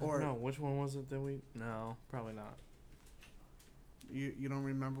 Or no, which one was it that we? No, probably not. you don't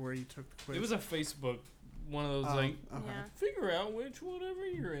remember where you took the quiz? It was a Facebook, one of those like okay. Yeah. figure out which whatever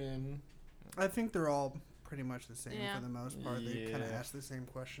you're in. I think they're all pretty much the same Yeah. for the most part. They kind of Yeah. ask the same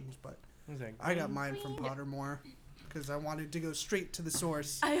questions, but Is that I got green? mine from Pottermore because I wanted to go straight to the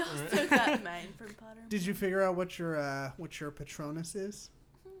source. I also got mine from Potter. Did you figure out what your Patronus is?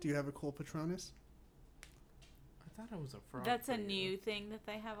 Do you have a cool Patronus? I thought it was a frog. That's a for you. new thing that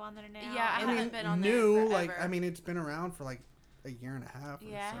they have on there now. Yeah, I haven't been on there new, forever. it's been around for like a year and a half.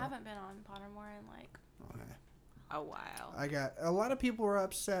 Yeah, or so. I haven't been on Pottermore in like. Okay. a while. I got a lot of people were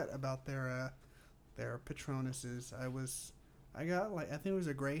upset about their Patronuses. I got I think it was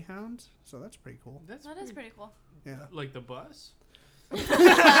a Greyhound, so that's pretty cool. That's That is pretty cool. Yeah. like the bus.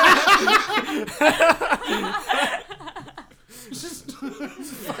 Just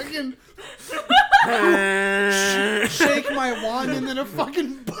fucking shake my wand and then a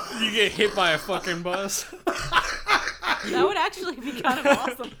fucking. You get hit by a fucking bus. That would actually be kind of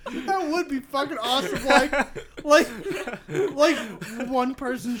awesome. That would be fucking awesome. Like one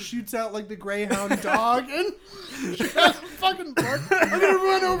person shoots out like the Greyhound dog and she has a fucking bark. I'm gonna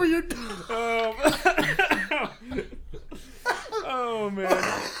run over your dog. Oh man.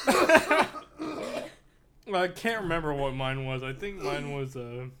 I can't remember what mine was. I think mine was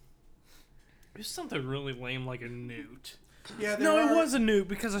it was something really lame like a newt. Yeah, No, it was a newt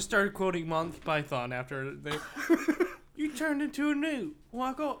because I started quoting Monty Python after they. You turned into a newt. Well,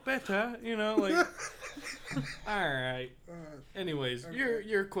 I got better, like. All right. Anyways, Okay.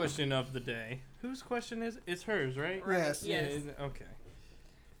 your question of the day. Whose question is? It's hers, right? Yes. Yes. Yeah, okay.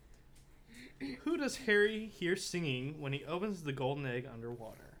 Who does Harry hear singing when he opens the golden egg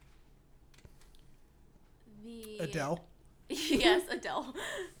underwater? The Adele. Yes, Adele.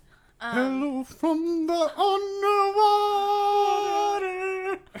 Hello from the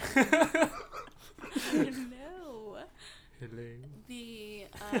underwater. No. Hello. The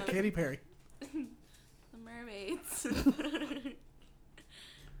Katy Perry. the mermaids.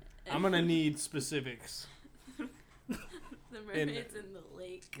 I'm gonna need specifics. The mermaids in the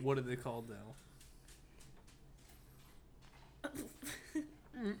lake. What are they called though?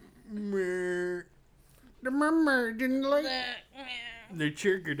 The mermaid in the lake. They're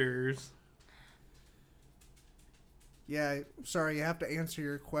cheerleaders. Yeah, sorry, you have to answer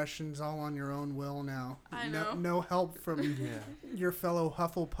your questions all on your own will now. I know. No help from Yeah. your fellow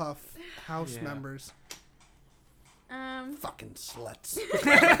Hufflepuff house Yeah. members. Fucking sluts.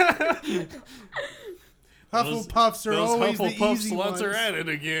 Those- Hufflepuffs are Those always the Hufflepuff easy sluts ones. are at it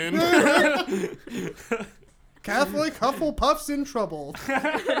again. Catholic Hufflepuffs in trouble.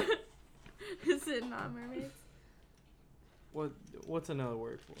 Is it not mermaids? What's another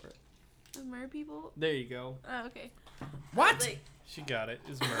word for it? The mer people? There you go. Oh, okay. What? Like, She got it.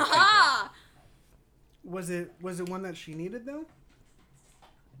 It's mermaid. ah! Was it one that she needed though?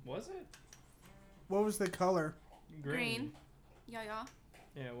 Was it? What was the color? Green. Yeah, yeah.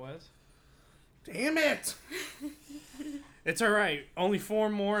 Yeah, it was. Damn it! It's all right. Only 4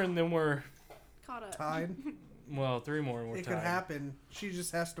 more, and then we're Caught up. Tied. 3 more, and we're It tied. could happen. She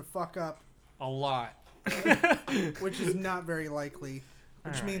just has to fuck up, A lot. which is not very likely.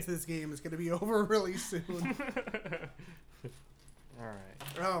 Which All means right. this game is going to be over really soon. All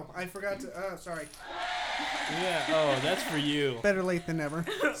right. Oh, I forgot to. Oh, sorry. Yeah. Oh, that's for you. Better late than never.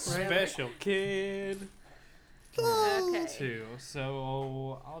 Special kid. Okay. 2.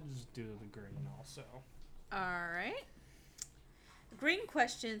 So I'll just do the green also. All right. Green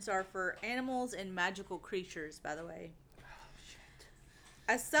questions are for animals and magical creatures, by the way.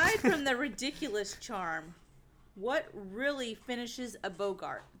 Aside from the ridiculous charm, what really finishes a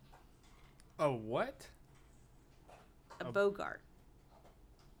Bogart? Oh, what? A Bogart.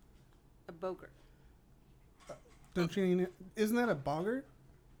 A Bogart. Don't you mean? Isn't that a boggart?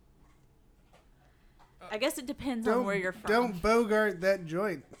 I guess it depends on where you're from. Don't bogart that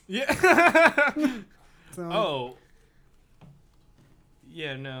joint. Yeah. So, Oh.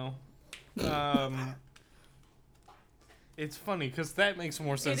 Yeah, no. It's funny because that makes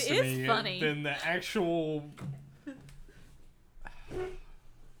more sense It to is me funny. than the actual.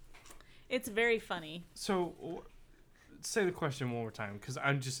 It's very funny. So, say the question one more time because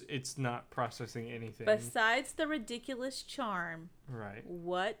it's not processing anything. Besides the ridiculous charm, Right.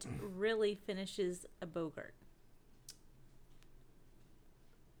 what really finishes a Bogart?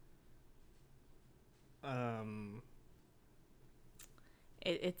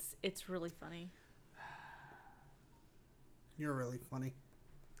 It's really funny. you're really funny.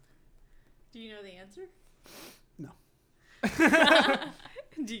 Do you know the answer? No.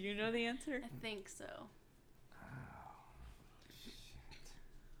 Do you know the answer? I think so.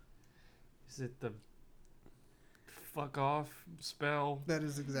 Is it the fuck off spell? That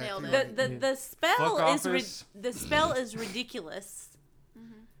is exactly Nailed it. right. The spell Fuck is office. the spell is ridiculous.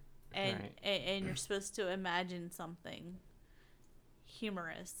 Mm-hmm. and Right. and you're supposed to imagine something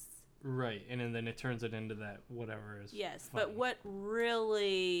humorous. Right, and then it turns it into that whatever is. Yes, funny. but what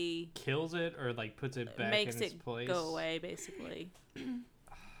really kills it or like puts it back makes in its it place? go away, basically?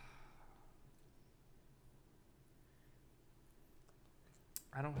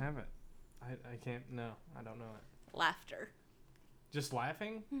 I don't have it. I can't. No, I don't know it. Laughter. Just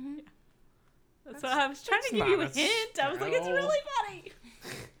laughing? Mm-hmm. That's why I was trying to that's give you a not a hint. I was like, it's spell. really funny.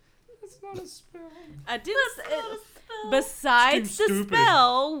 That's not a spell. I did. Besides too the stupid.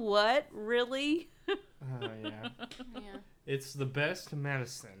 spell, what really? Oh yeah. Yeah. It's the best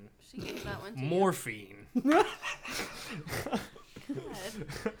medicine. She gave that one to you. Morphine. God.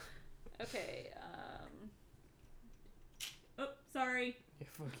 Okay. Oh, sorry. Yeah,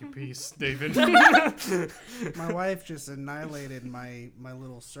 fuck your piece, David. My wife just annihilated my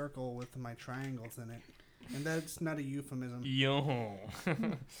little circle with my triangles in it, and that's not a euphemism. Yo.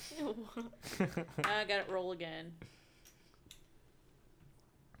 Ew. I got it. Roll again.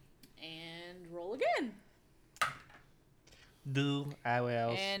 And roll again. Do I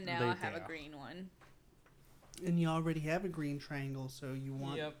will. And now I have a green one. And you already have a green triangle, so you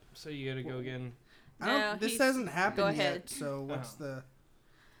want. Yep. So you gotta go again. I don't, No, this he's- hasn't happened go ahead. yet. So what's Oh. the?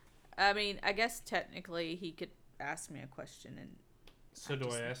 I mean, I guess technically he could ask me a question and So do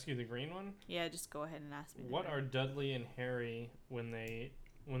I ask you the green one? yeah, just go ahead and ask me. What are Dudley and Harry when the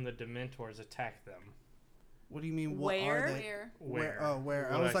Dementors attack them? What do you mean? What Where? are they? Where? Oh, where?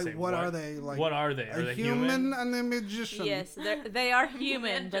 What I was did I like, say? what are they? Like What are they? Are a they human and a magician? Yes, they are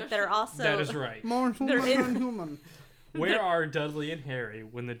human, but they're also That is right. More They're human in- than human. Where are Dudley and Harry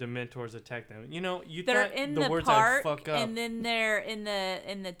when the Dementors attack them? You know, you they're thought in the the words park, I'd fuck up. and then they're in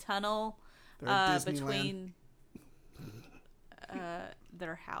the tunnel They're at Disneyland. between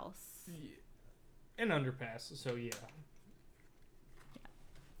their house. An underpass, so yeah.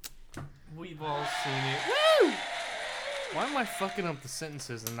 We've all seen it. Woo! Why am I fucking up the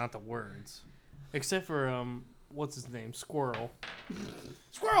sentences and not the words? Except for, what's his name? Squirrel.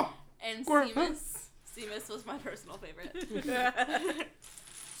 Squirrel. And Squirrel. Seamus. Seamus was my personal favorite.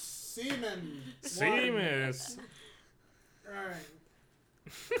 Seaman. Seamus. All right.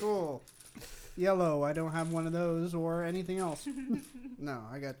 Cool. Yellow. I don't have one of those or anything else. No,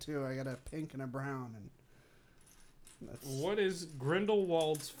 I got two. I got a pink and a brown, and that's What is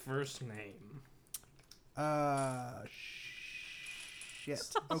Grindelwald's first name? Shit.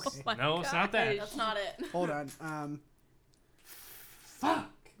 Oh Okay. my No, it's not that. gosh. That's not it. Hold on. Fuck.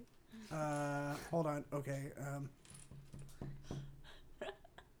 Hold on. Okay.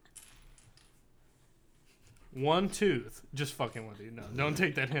 One tooth. Just fucking with you. No, don't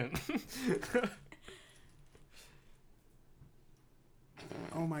take that hint.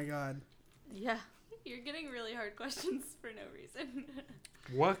 Oh my God. Yeah. You're getting really hard questions for no reason.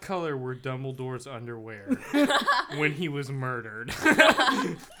 What color were Dumbledore's underwear when he was murdered?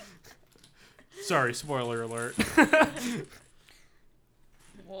 Sorry, spoiler alert.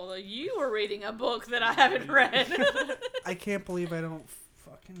 Well, you were reading a book that I haven't read. I can't believe I don't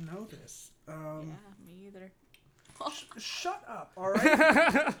fucking know this. Yeah, me either. Shut up. All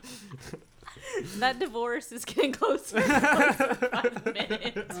right. That divorce is getting closer and closer by the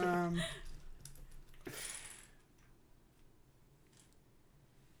minute.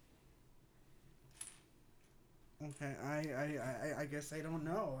 Okay. I guess I don't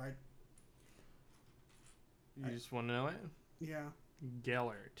know. You just want to know it? Yeah.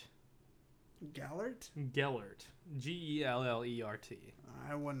 Gellert. Gellert? Gellert. Gellert.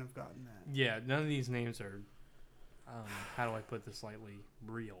 I wouldn't have gotten that. Yeah, none of these names are, how do I put this lightly,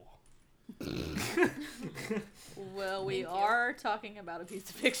 real. Well, we Thank you. are talking about a piece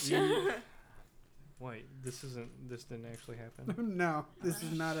of fiction. Wait, this didn't actually happen? No, this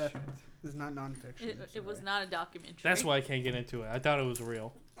is not nonfiction. It was not a documentary. That's why I can't get into it. I thought it was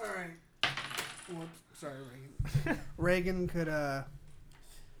real. All right. Well, sorry, Reagan. Reagan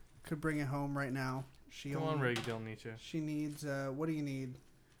could bring it home right now. Come on, Reagan Del Nietzsche. She needs. What do you need?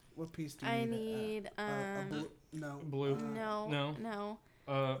 What piece do you I need? need No. Blue. no, No. no,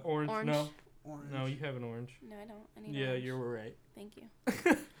 Orange. Orange. No. Orange. No, you have an orange. no. I don't. I need. Yeah, orange. you were right. Thank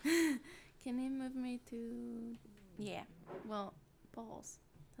you. Can you move me to? Yeah. Well, balls.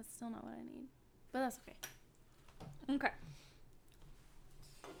 That's still not what I need, but that's okay. Okay.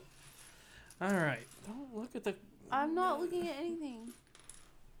 All right. Don't look at the. I'm not looking at anything.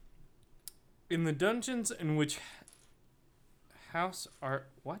 In the dungeons in which house are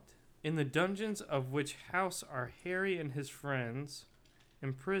what? In the dungeons of which house are Harry and his friends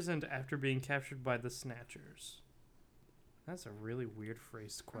imprisoned after being captured by the Snatchers? That's a really weird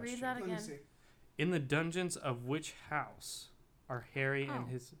phrased question. Read that Let me again. see. In the dungeons of which house are Harry and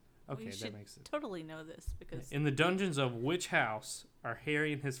Oh. his Okay, We that should makes it. totally know this because In the dungeons of which house are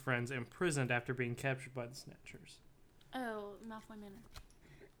Harry and his friends imprisoned after being captured by the Snatchers? Oh, Malfoy Manor.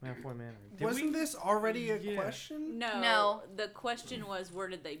 Malfoy Manor. Did Wasn't this already a Yeah. question? No. The question was, where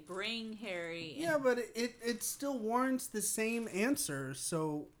did they bring Harry? Yeah, but it still warrants the same answer.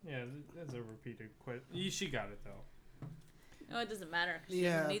 So Yeah, that's a repeated question. She got it though. No, it doesn't matter. 'Cause she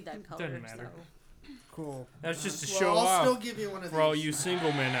Yeah. doesn't need that color. Doesn't matter. So. cool. That's just to Well, show I'll off still give you one of for all these. you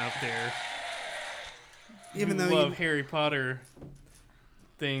single men out there. Even who though love you- Harry Potter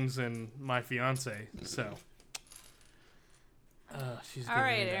things and my fiance. So. She's All giving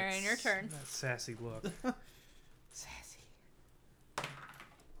right, me that Aaron, your turn. That sassy look. Sassy.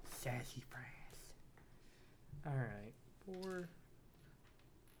 Sassy France. All right. 4.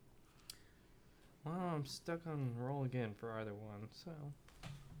 Well, I'm stuck on roll again for either one, so.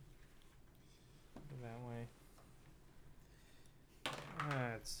 Go that way.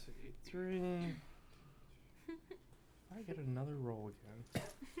 Let's see. 3. I get another roll again.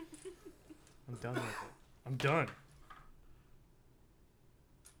 I'm done with it. I'm done.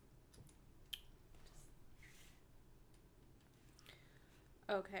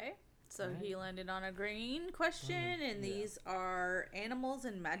 Okay. So Alright. he landed on a green question, and yeah. these are animals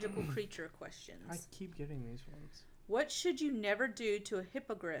and magical creature questions. I keep getting these ones. What should you never do to a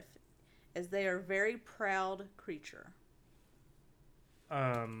hippogriff, as they are a very proud creature?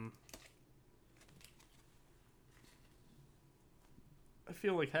 I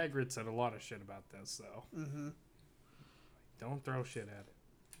feel like Hagrid said a lot of shit about this, though. Mm-hmm. Don't throw shit at it.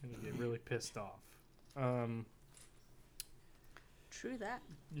 And you get really pissed off. True that.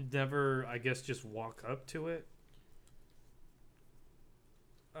 You never, I guess, just walk up to it.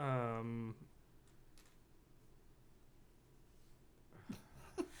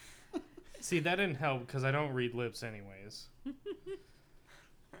 See, that didn't help because I don't read lips anyways.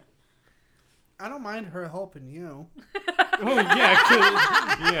 I don't mind her helping you. Oh, yeah,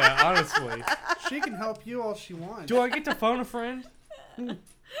 'cause- yeah, honestly. She can help you all she wants. Do I get to phone a friend?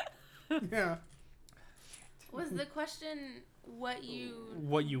 Yeah. Was the question what you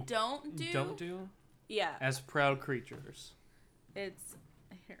What you don't do? don't do? Yeah. As proud creatures. It's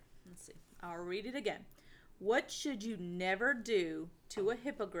here. Let's see. I'll read it again. What should you never do to a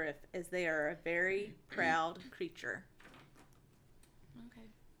hippogriff, as they are a very proud creature?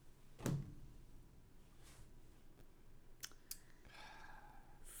 Okay.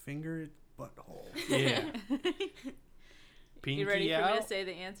 Finger its butthole. Yeah. Pinky You ready for me out? to say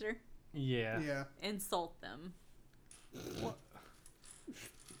the answer? Yeah. Yeah. Insult them.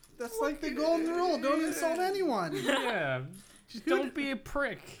 That's like the golden rule. Don't insult anyone. Yeah. Just don't be a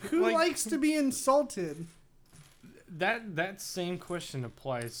prick. Who Like, likes to be insulted? that same question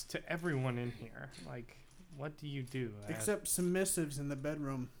applies to everyone in here. Like, what do you do? Except submissives in the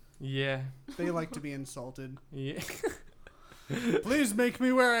bedroom. Yeah. They like to be insulted. Yeah. Please make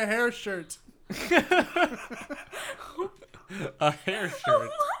me wear a hair shirt. A hair shirt.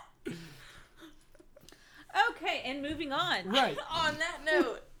 Okay, and moving on. Right. On that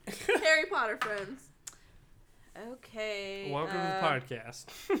note, Harry Potter friends. Okay. Welcome to the podcast.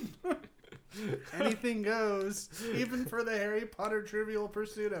 Anything goes, even for the Harry Potter Trivial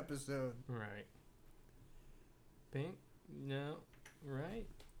Pursuit episode. Right. Pink? No. Right?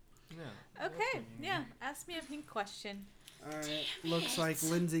 No. Okay, yeah. Ask me a pink question. Alright, looks like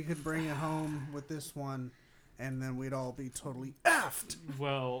Lindsay could bring it home with this one, and then we'd all be totally effed.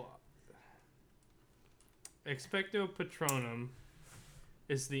 Well, Expecto Patronum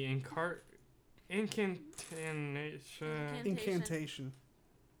is the incantation. Incantation.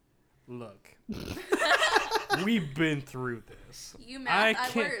 Look, we've been through this. You math, I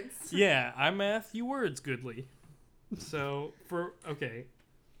can't- words. Yeah, I math, you words goodly. So,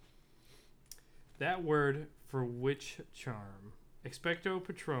 that word for which charm? Expecto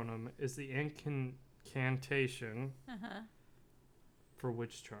Patronum is the incantation Uh-huh. for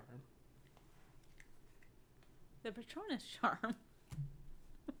which charm? The Patronus charm.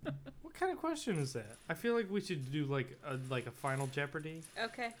 What kind of question is that? I feel like we should do like a final Jeopardy,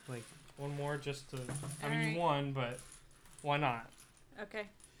 Okay. like one more just to. I mean, Alright. you won, but why not? Okay.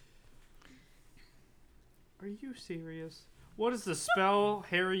 Are you serious? What is the spell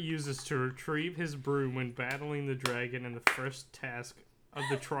Harry uses to retrieve his broom when battling the dragon in the first task of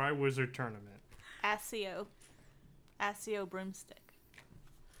the Triwizard Tournament? Accio. Accio broomstick.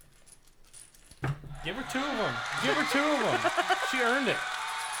 Give her 2 of them. Give her 2 of them. She earned it.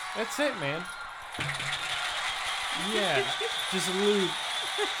 That's it, man. Yeah, just loot.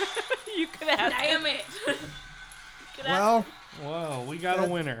 You could ask. Damn it. Well, Whoa, we got a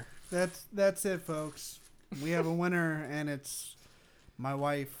winner. that's it, folks. We have a winner, and it's my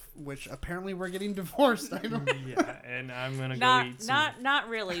wife, which apparently we're getting divorced. I don't. Yeah, and I'm gonna go Not eat some. not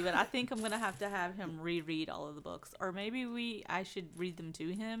really, but I think I'm gonna have him reread all of the books, or maybe I should read them to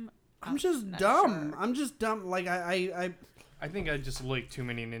him. I'm just not dumb. sure. I'm just dumb. Like I I think I just licked too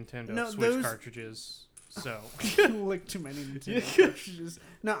many Nintendo No, Switch those- cartridges. So lick too many Nintendo cartridges.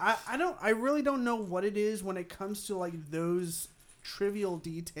 No, I don't. I really don't know what it is when it comes to like those trivial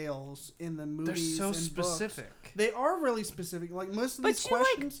details in the they're movies. so and specific. Books. They are really specific. Like most of But these you, like,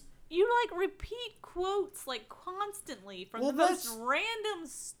 questions. You repeat quotes constantly from Well, the most that's- random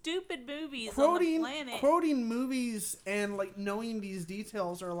stupid movies on the planet. Quoting movies and like knowing these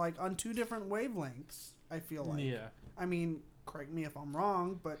details are like on two different wavelengths. I feel like. Yeah, I mean, correct me if I'm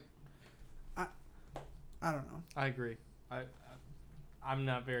wrong, but I don't know. I agree. I'm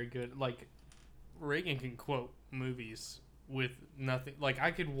not very good. Like Reagan can quote movies with nothing. Like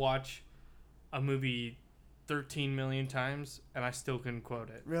I could watch a movie 13 million times and I still couldn't quote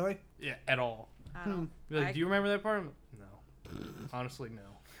it. Really? Yeah, at all. I don't. Be like, I- do you remember that part? No. Honestly,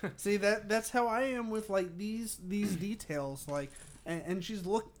 no. See that's how I am with like these details like and she's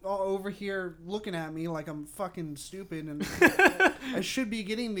all over here looking at me like I'm fucking stupid and I should be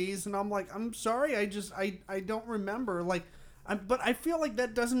getting these and I'm like I'm sorry I don't remember like but I feel like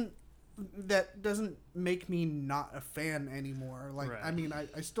that doesn't make me not a fan anymore like Right. I mean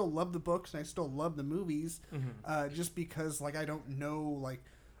I still love the books and I still love the movies just because like I don't know like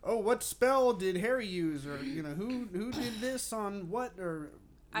oh what spell did Harry use or you know who did this on what or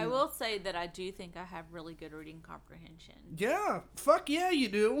I will say that I do think I have really good reading comprehension. yeah, fuck yeah, you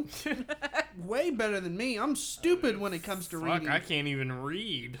do. Way better than me. I'm stupid when it comes to Fuck, reading. I can't even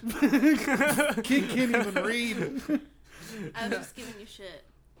read. Kid can't even read. I was just giving you shit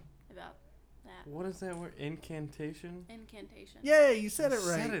about that What is that word? Incantation? incantation. Yeah, you said it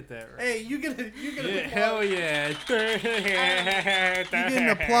right. Said it that right. Hey, you get an Yeah, applause. hell yeah. You get an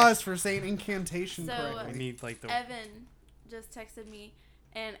applause for saying incantation So, I correctly. need like the Evan just texted me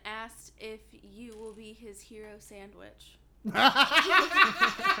and asked if you will be his hero sandwich.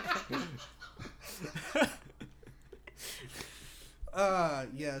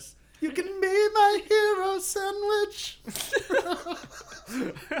 Yes. You can be my hero sandwich.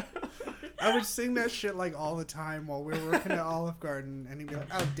 I would sing that shit like all the time while we were working at Olive Garden, and he'd be like,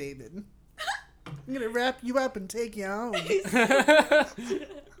 "Oh, David, I'm gonna wrap you up and take you home." I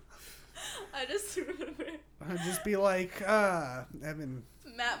just remember I'd just be like, Evan.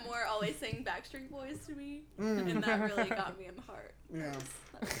 Matt Moore always saying Backstreet Boys to me, Mm. and that really got me in the heart. Yeah.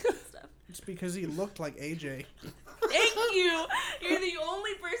 That was good stuff. It's because he looked like AJ. Thank you. You're the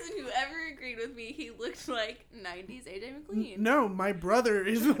only person who ever agreed with me. He looked like 90s AJ McLean. No, my brother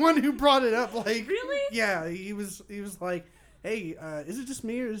is the one who brought it up. Like, Really? Yeah, he was like, "Hey, is it just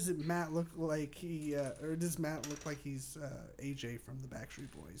me, or does Matt look like or does Matt look like he's AJ from the Backstreet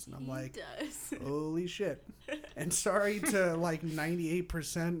Boys?" And I'm He like, does. "Holy shit!" And sorry to like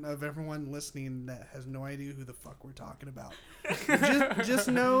 98% of everyone listening that has no idea who the fuck we're talking about. just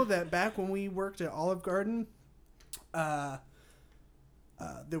know that back when we worked at Olive Garden, there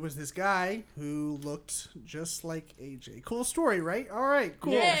was this guy who looked just like AJ. Cool story, right? All right,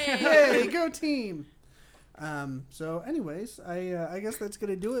 cool. Yay. Hey, go team. So, anyways, I guess that's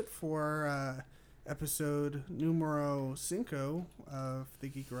gonna do it for episode numero 5 of the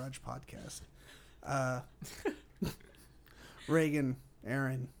Geek Garage podcast. Reagan,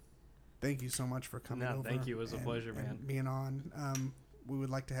 Aaron, thank you so much for coming No, over. thank you. It was a pleasure, and man. being on. We would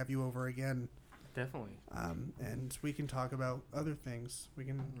like to have you over again. Definitely. And we can talk about other things. We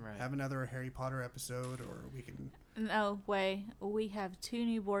can Right. have another Harry Potter episode, or we can. No way. We have 2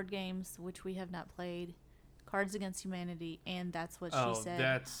 new board games which we have not played. Cards Against Humanity, and That's What Oh, She Said.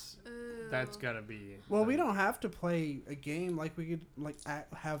 that's Ooh. gotta be. Well, we don't have to play a game. Like we could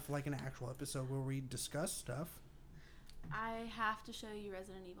have like an actual episode where we discuss stuff. I have to show you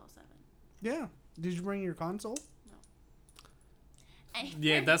Resident Evil 7. Yeah. Did you bring your console?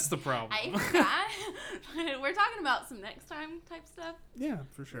 Yeah, that's the problem. I forgot. We're talking about some next time type stuff. Yeah,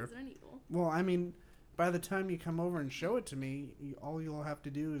 for sure. Resident Evil. Well, I mean, by the time you come over and show it to me, all you'll have to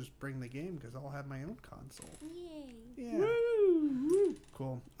do is bring the game because I'll have my own console. Yay. Yeah.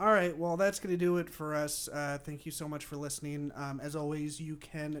 Cool. All right. Well, that's going to do it for us. Thank you so much for listening. As always, you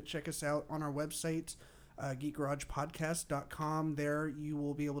can check us out on our website, geekgaragepodcast.com. There you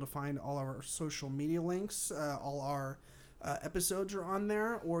will be able to find all our social media links. All our episodes are on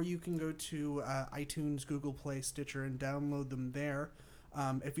there, or you can go to iTunes, Google Play, Stitcher, and download them there.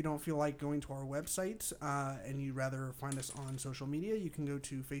 If you don't feel like going to our website and you'd rather find us on social media, you can go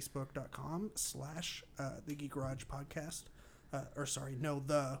to facebook.com/the Geek Garage Podcast.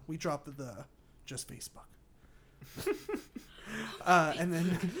 We dropped the just Facebook. And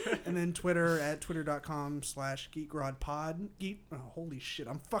then Twitter at twitter.com/geekgaradepod. Holy shit,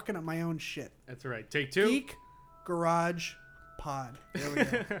 I'm fucking up my own shit. That's right. Take two. Geek Garage Pod. There we go.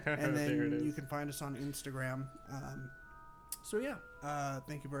 And There it then is. you can find us on Instagram. So yeah,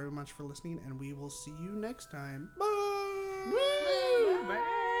 thank you very much for listening, and we will see you next time. Bye.